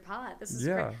me on your pod. This is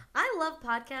great. I love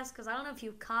podcasts because I don't know if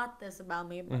you caught this about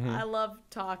me, but I love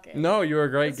talking. No, you're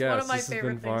a great guest. It's one of my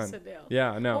favorite things to do.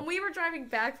 Yeah, no. When we were driving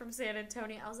back from San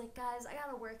Antonio, I was like, guys, I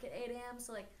gotta work at 8 a.m.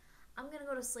 So like, I'm gonna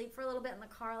go to sleep for a little bit in the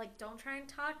car. Like, don't try and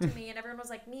talk to me. And everyone was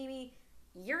like, Mimi,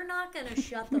 you're not gonna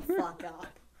shut the fuck up.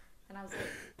 And I was like,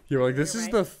 you're like, this is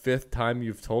the 5th time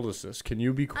you've told us this. Can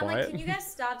you be quiet? I'm like, can you guys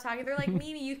stop talking? They're like,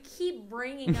 Mimi, you keep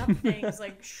bringing up things.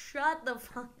 Like, shut the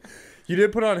fuck up. You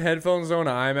did put on headphones though, and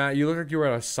I'm at. You look like you were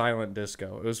at a silent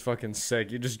disco. It was fucking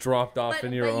sick. You just dropped off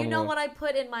in your own. But you know what I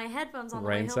put in my headphones on the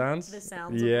way home? Sounds? The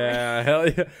sounds. Yeah, hell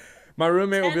yeah. My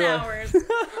roommate will be like 10 hours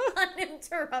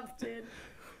uninterrupted.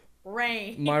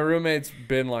 Rain. My roommate's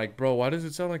been like, bro, why does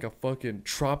it sound like a fucking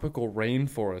tropical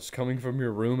rainforest coming from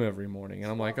your room every morning?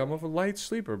 And I'm like, I'm a light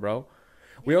sleeper, bro.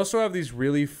 We also have these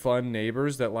really fun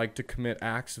neighbors that like to commit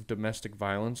acts of domestic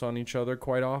violence on each other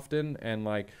quite often. And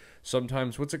like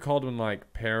sometimes, what's it called when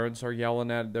like parents are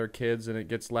yelling at their kids and it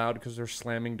gets loud because they're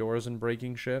slamming doors and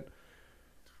breaking shit?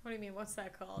 What do you mean? What's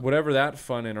that called? Whatever that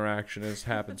fun interaction is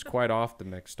happens quite often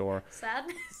next door.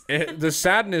 Sadness? The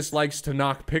sadness likes to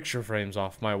knock picture frames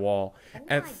off my wall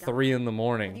at 3 in the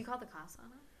morning. Have you called the cops on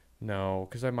it? No,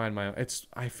 because I mind my own.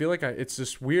 I feel like it's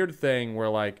this weird thing where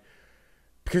like,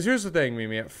 because here's the thing,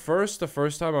 Mimi. At first, the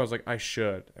first time I was like, I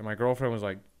should. And my girlfriend was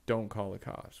like, don't call the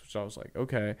cops. So I was like,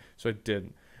 okay. So I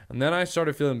didn't. And then I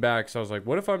started feeling bad because I was like,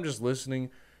 what if I'm just listening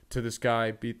to this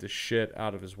guy beat the shit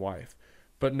out of his wife?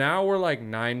 But now we're like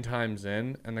 9 times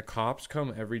in, and the cops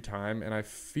come every time. And I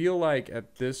feel like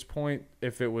at this point,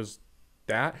 if it was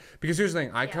that, because here's the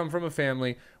thing, I come from a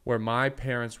family where my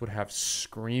parents would have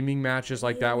screaming matches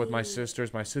like that with my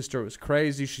sisters. My sister was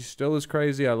crazy. She still is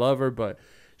crazy. I love her, but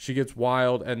she gets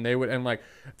wild. And they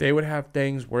would have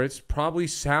things where it's probably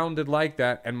sounded like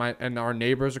that. And our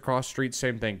neighbors across the street,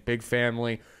 same thing, big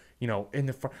family. You know, in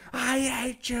the front, I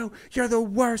hate you. You're the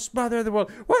worst mother in the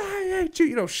world. Well, I hate you.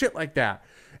 You know, shit like that.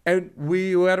 And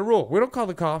we had a rule. We don't call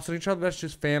the cops on each other. That's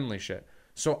just family shit.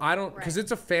 So I don't, because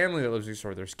it's a family that lives next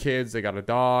door. There's kids. They got a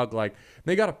dog. Like,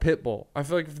 they got a pit bull. I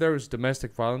feel like if there was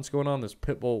domestic violence going on, this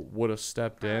pit bull would have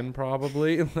stepped in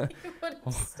probably.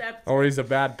 Or he's a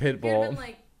bad pit bull. Been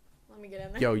like, let me get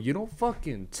in there. Yo, you don't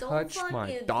fucking touch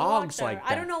my dogs like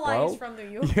that, I don't know why bro. he's from New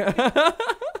York.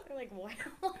 They're like, wow.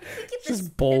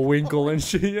 Just Bullwinkle and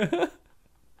shit.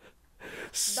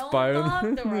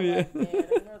 Spider.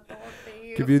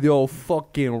 Give you the old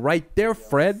fucking right there,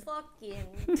 Fred.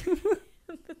 That's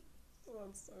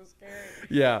so scary.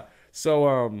 Yeah.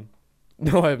 So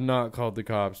no, I have not called the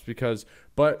cops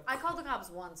but I called the cops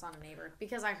once on a neighbor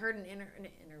because I heard an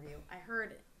interview. I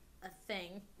heard a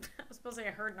thing. I was supposed to say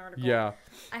I heard an article. Yeah.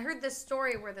 I heard this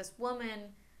story where this woman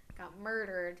got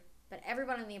murdered, but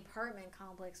everyone in the apartment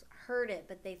complex heard it,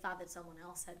 but they thought that someone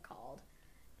else had called.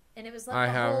 And it was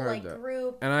like the whole like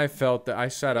group. And I felt that I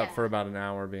sat up for about an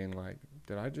hour being like,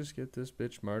 did I just get this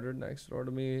bitch murdered next door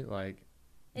to me? Like,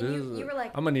 and you were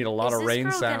like, I'm gonna need a lot of rain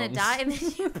sounds. Gonna die? And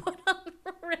then you put on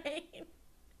rain.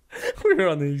 We were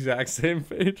on the exact same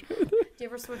page. Do you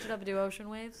ever switch it up and do ocean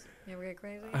waves? You ever get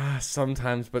crazy?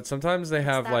 Sometimes, but sometimes they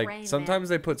have like, rain, sometimes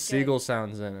man. they put seagull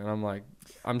sounds in, and I'm like,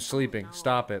 I'm sleeping. No.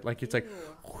 Stop it. Like, it's like,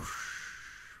 Ew.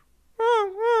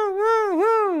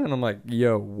 and I'm like,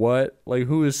 yo, what? Like,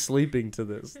 who is sleeping to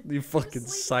this? You fucking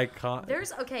psychotic.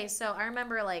 So I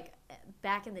remember like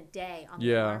back in the day on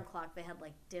the alarm clock, they had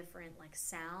like different like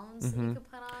sounds that you could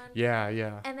put on.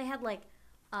 Yeah. And they had like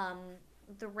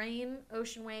the rain,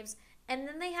 ocean waves, and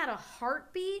then they had a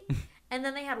heartbeat, and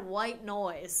then they had white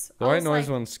noise. The white noise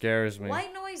one scares me.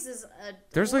 White noise is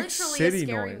There's like literally city a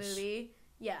scary noise. movie.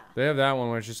 Yeah. They have that one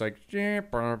where it's just like, I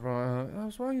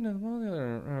was walking in the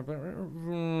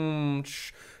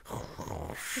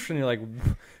and you're like,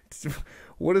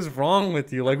 what is wrong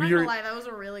with you? Like, I'm not gonna lie, that was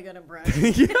a really good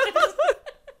impression.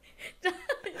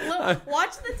 Look,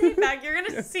 watch the tape back. You're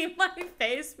gonna see my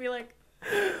face be like,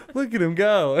 look at him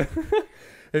go.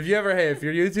 If your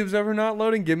YouTube's ever not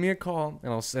loading, give me a call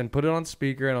and I'll put it on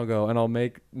speaker and I'll go and I'll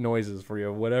make noises for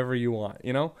you, whatever you want.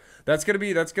 You know, that's how I'm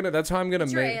gonna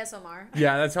it's make. Your ASMR.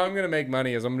 Yeah, that's how I'm gonna make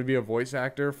money. Is I'm gonna be a voice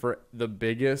actor for the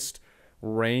biggest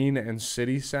rain and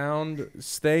city sound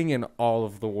thing in all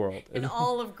of the world. In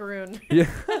all of Gruene. Yeah.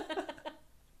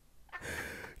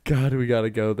 God, we gotta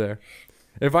go there.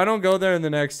 If I don't go there in the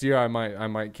next year, I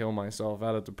might kill myself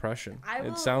out of depression.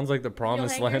 It sounds like the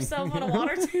promised land. Yourself on a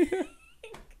water tank.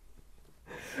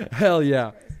 Hell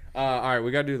yeah. All right, we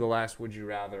got to do the last would you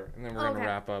rather, and then we're going to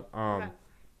wrap up.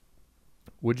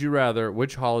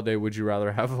 Which holiday would you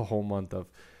rather have a whole month of?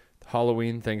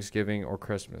 Halloween, Thanksgiving, or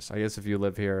Christmas? I guess if you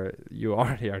live here, you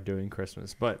already are doing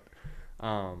Christmas. But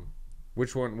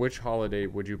which holiday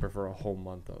would you prefer a whole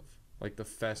month of? Like the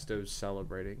festive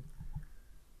celebrating?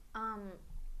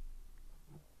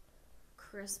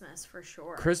 Christmas for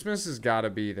sure. Christmas has got to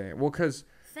be there. Well, because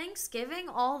Thanksgiving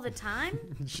all the time?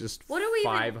 Just what are we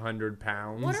 500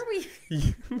 pounds. What are we?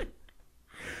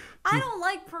 I don't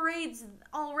like parades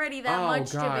already that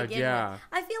much to begin with.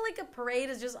 I feel like a parade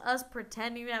is just us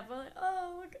pretending to have fun. Like,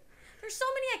 oh, look. There's so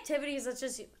many activities that's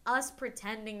just us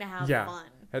pretending to have fun.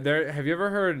 Have you ever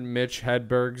heard Mitch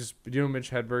Hedberg's? Do you know who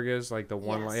Mitch Hedberg is? Like the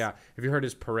one. Yes. Yeah. Have you heard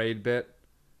his parade bit?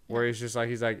 Where he's just like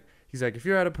he's like if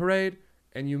you're at a parade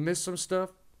and you miss some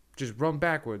stuff, just run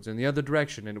backwards in the other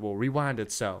direction and it will rewind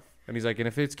itself. And he's like, and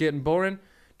if it's getting boring,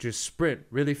 just sprint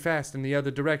really fast in the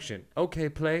other direction. Okay,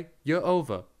 play, you're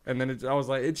over. And then I was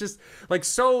like, it's just like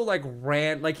so like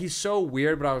like he's so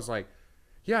weird, but I was like,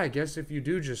 yeah, I guess if you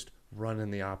do just run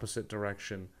in the opposite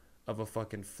direction of a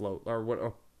fucking float or what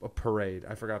a parade.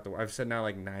 I forgot I've said now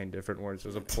like 9 different words.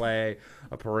 There's a play,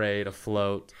 a parade, a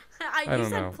float. I don't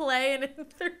know. Play and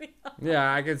it threw me off.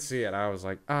 Yeah, I could see it. I was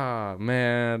like,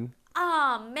 man.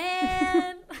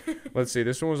 Let's see.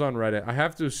 This one was on Reddit. I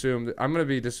have to assume that I'm going to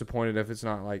be disappointed if it's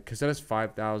not like, because that has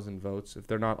 5,000 votes if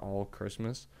they're not all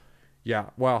Christmas. Yeah.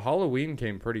 Well, Halloween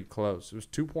came pretty close. It was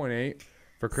 2.8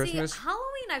 for Christmas. See,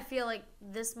 Halloween, I feel like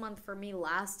this month for me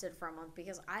lasted for a month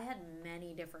because I had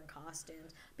many different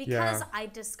costumes. Because I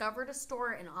discovered a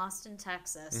store in Austin,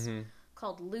 Texas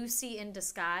called Lucy in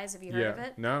Disguise. Have you heard of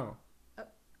it? No.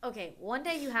 Okay, one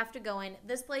day you have to go in.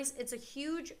 This place, it's a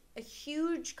huge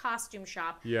costume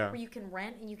shop where you can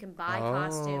rent and you can buy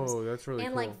costumes. Oh, that's really cool.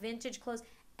 And like vintage clothes.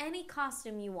 Any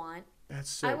costume you want. That's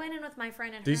sick. I went in with my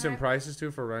friend and decent prices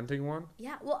too for renting one?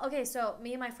 Yeah. Well, okay, so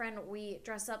me and my friend, we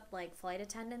dressed up like flight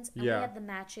attendants and we had the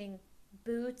matching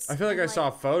boots. I feel like I saw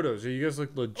photos. You guys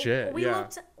look legit. We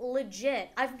looked legit.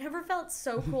 I've never felt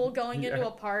so cool going into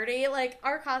a party. Like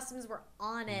our costumes were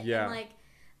on it. Yeah. And like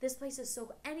this place is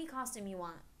so any costume you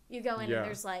want. You go in and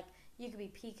there's like you could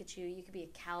be Pikachu, you could be a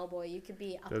cowboy, you could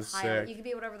be a pilot, sick. You could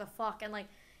be whatever the fuck, and like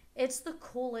it's the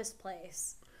coolest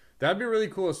place. That'd be really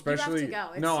cool, especially. You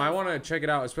have to go. No, I want to check it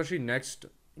out, especially next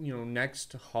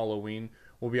Halloween.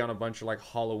 We'll be on a bunch of like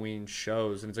Halloween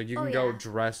shows, and it's like you can go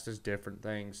dressed as different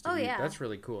things. That's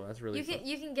really cool. That's really fun.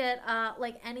 You can get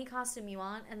like any costume you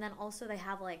want, and then also they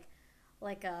have like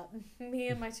me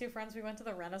and my 2 friends, we went to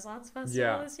the Renaissance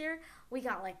Festival this year. We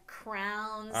got like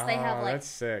crowns. They have like that's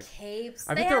sick. Capes.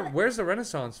 Where's the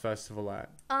Renaissance Festival at?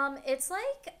 It's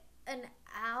like an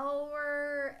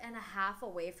hour and a half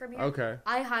away from here. Okay.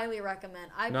 I highly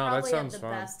recommend. Probably had the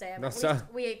best day ever.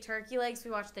 We ate turkey legs.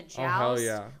 We watched the joust. Oh, hell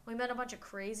yeah. We met a bunch of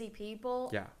crazy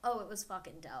people. Yeah. Oh, it was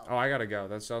fucking dope. Oh, I gotta go.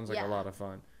 That sounds like a lot of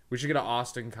fun. We should get an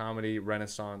Austin comedy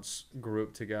Renaissance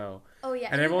group to go. Oh, yeah.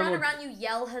 And you run around, you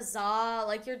yell huzzah.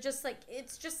 Like, you're just like,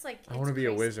 it's just like, I want to be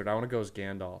a wizard. I want to go as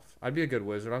Gandalf. I'd be a good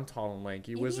wizard. I'm tall and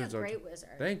lanky. You'd be a great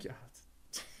wizard. Thank you.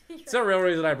 It's the real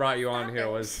reason I brought you on here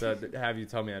was to have you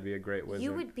tell me I'd be a great wizard.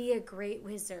 You would be a great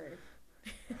wizard.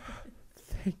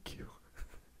 Thank you.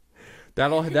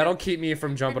 That'll keep me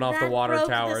from jumping off the water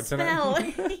tower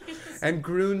tonight. And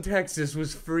Gruene, Texas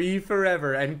was free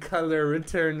forever, and color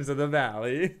returned to the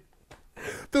valley.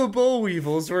 The boll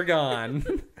weevils were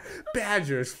gone.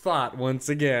 Badgers fought once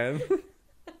again.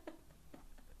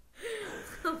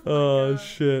 Oh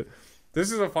shit.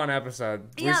 This is a fun episode.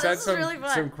 Yeah, we said this is really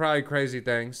fun. some probably crazy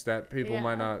things that people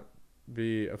might not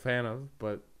be a fan of,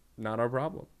 but not our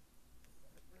problem.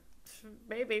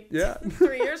 Maybe. Yeah.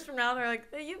 3 years from now, they're like,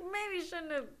 you maybe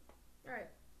shouldn't have. All right.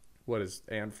 What, is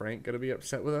Anne Frank going to be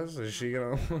upset with us? Is she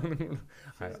going to...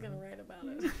 She's going to write about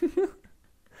it.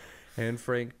 Anne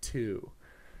Frank 2.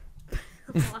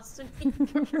 Lost in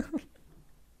New York.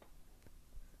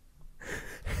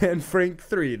 Anne Frank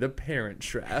 3, The Parent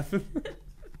Trap.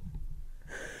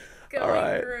 All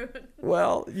right.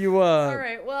 Well, you All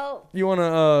right. Well, you want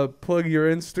to plug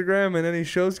your Instagram and any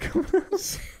shows coming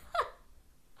out?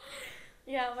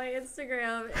 Yeah, my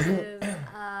Instagram is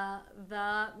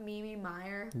the Mimi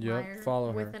Meier. Yep, Meier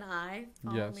follow her with an I.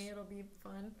 Follow me, it'll be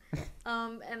fun.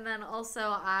 And then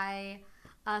also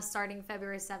starting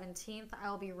February 17th, I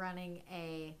will be running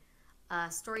a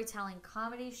storytelling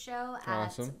comedy show at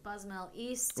Buzzmill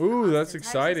East. Ooh, Austin, that's Texas.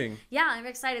 exciting. Yeah, I'm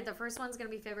excited. The first one's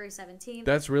going to be February 17th.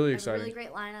 That's really exciting. A really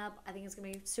great lineup. I think it's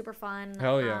going to be super fun.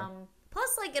 Hell yeah.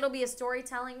 Plus, it'll be a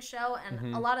storytelling show,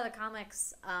 and a lot of the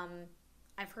comics,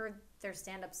 I've heard their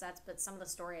stand-up sets, but some of the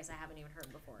stories I haven't even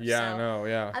heard before. Yeah,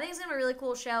 I think it's going to be a really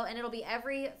cool show, and it'll be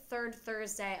every third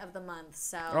Thursday of the month.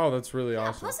 So. Oh, that's really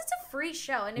awesome. Plus, it's a free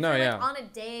show, and if you're on a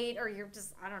date, or you're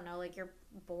just, I don't know, you're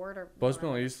bored or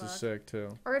Buzzmill East is sick, too.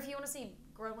 Or if you want to see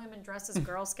grown women dressed as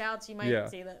Girl Scouts, you might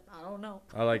see that. I don't know.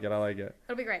 I like it.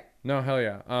 It'll be great. No, hell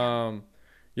yeah.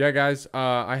 Yeah, guys,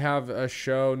 I have a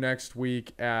show next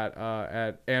week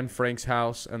at Anne Frank's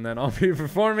house, and then I'll be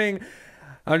performing.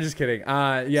 I'm just kidding.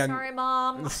 Yeah. Sorry,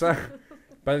 Mom.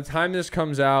 By the time this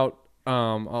comes out,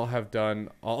 I'll have done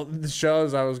all the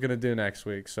shows I was gonna do next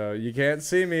week. So you can't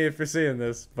see me if you're seeing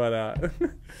this, but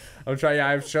I'm trying. Yeah,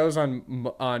 I have shows on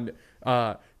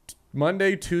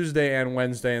Monday, Tuesday, and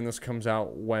Wednesday, and this comes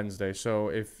out Wednesday. So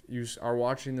if you are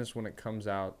watching this when it comes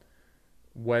out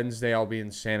Wednesday, I'll be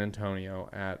in San Antonio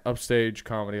at Upstage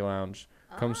Comedy Lounge.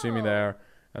 Come see me there.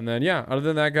 And then, yeah, other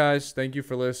than that, guys, thank you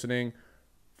for listening.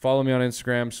 Follow me on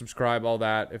Instagram, subscribe, all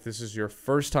that. If this is your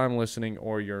first time listening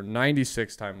or your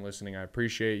 96th time listening, I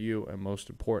appreciate you. And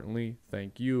most importantly,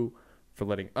 thank you for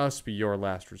letting us be your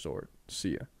last resort.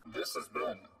 See ya. This has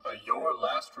been a Your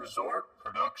Last Resort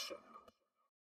production.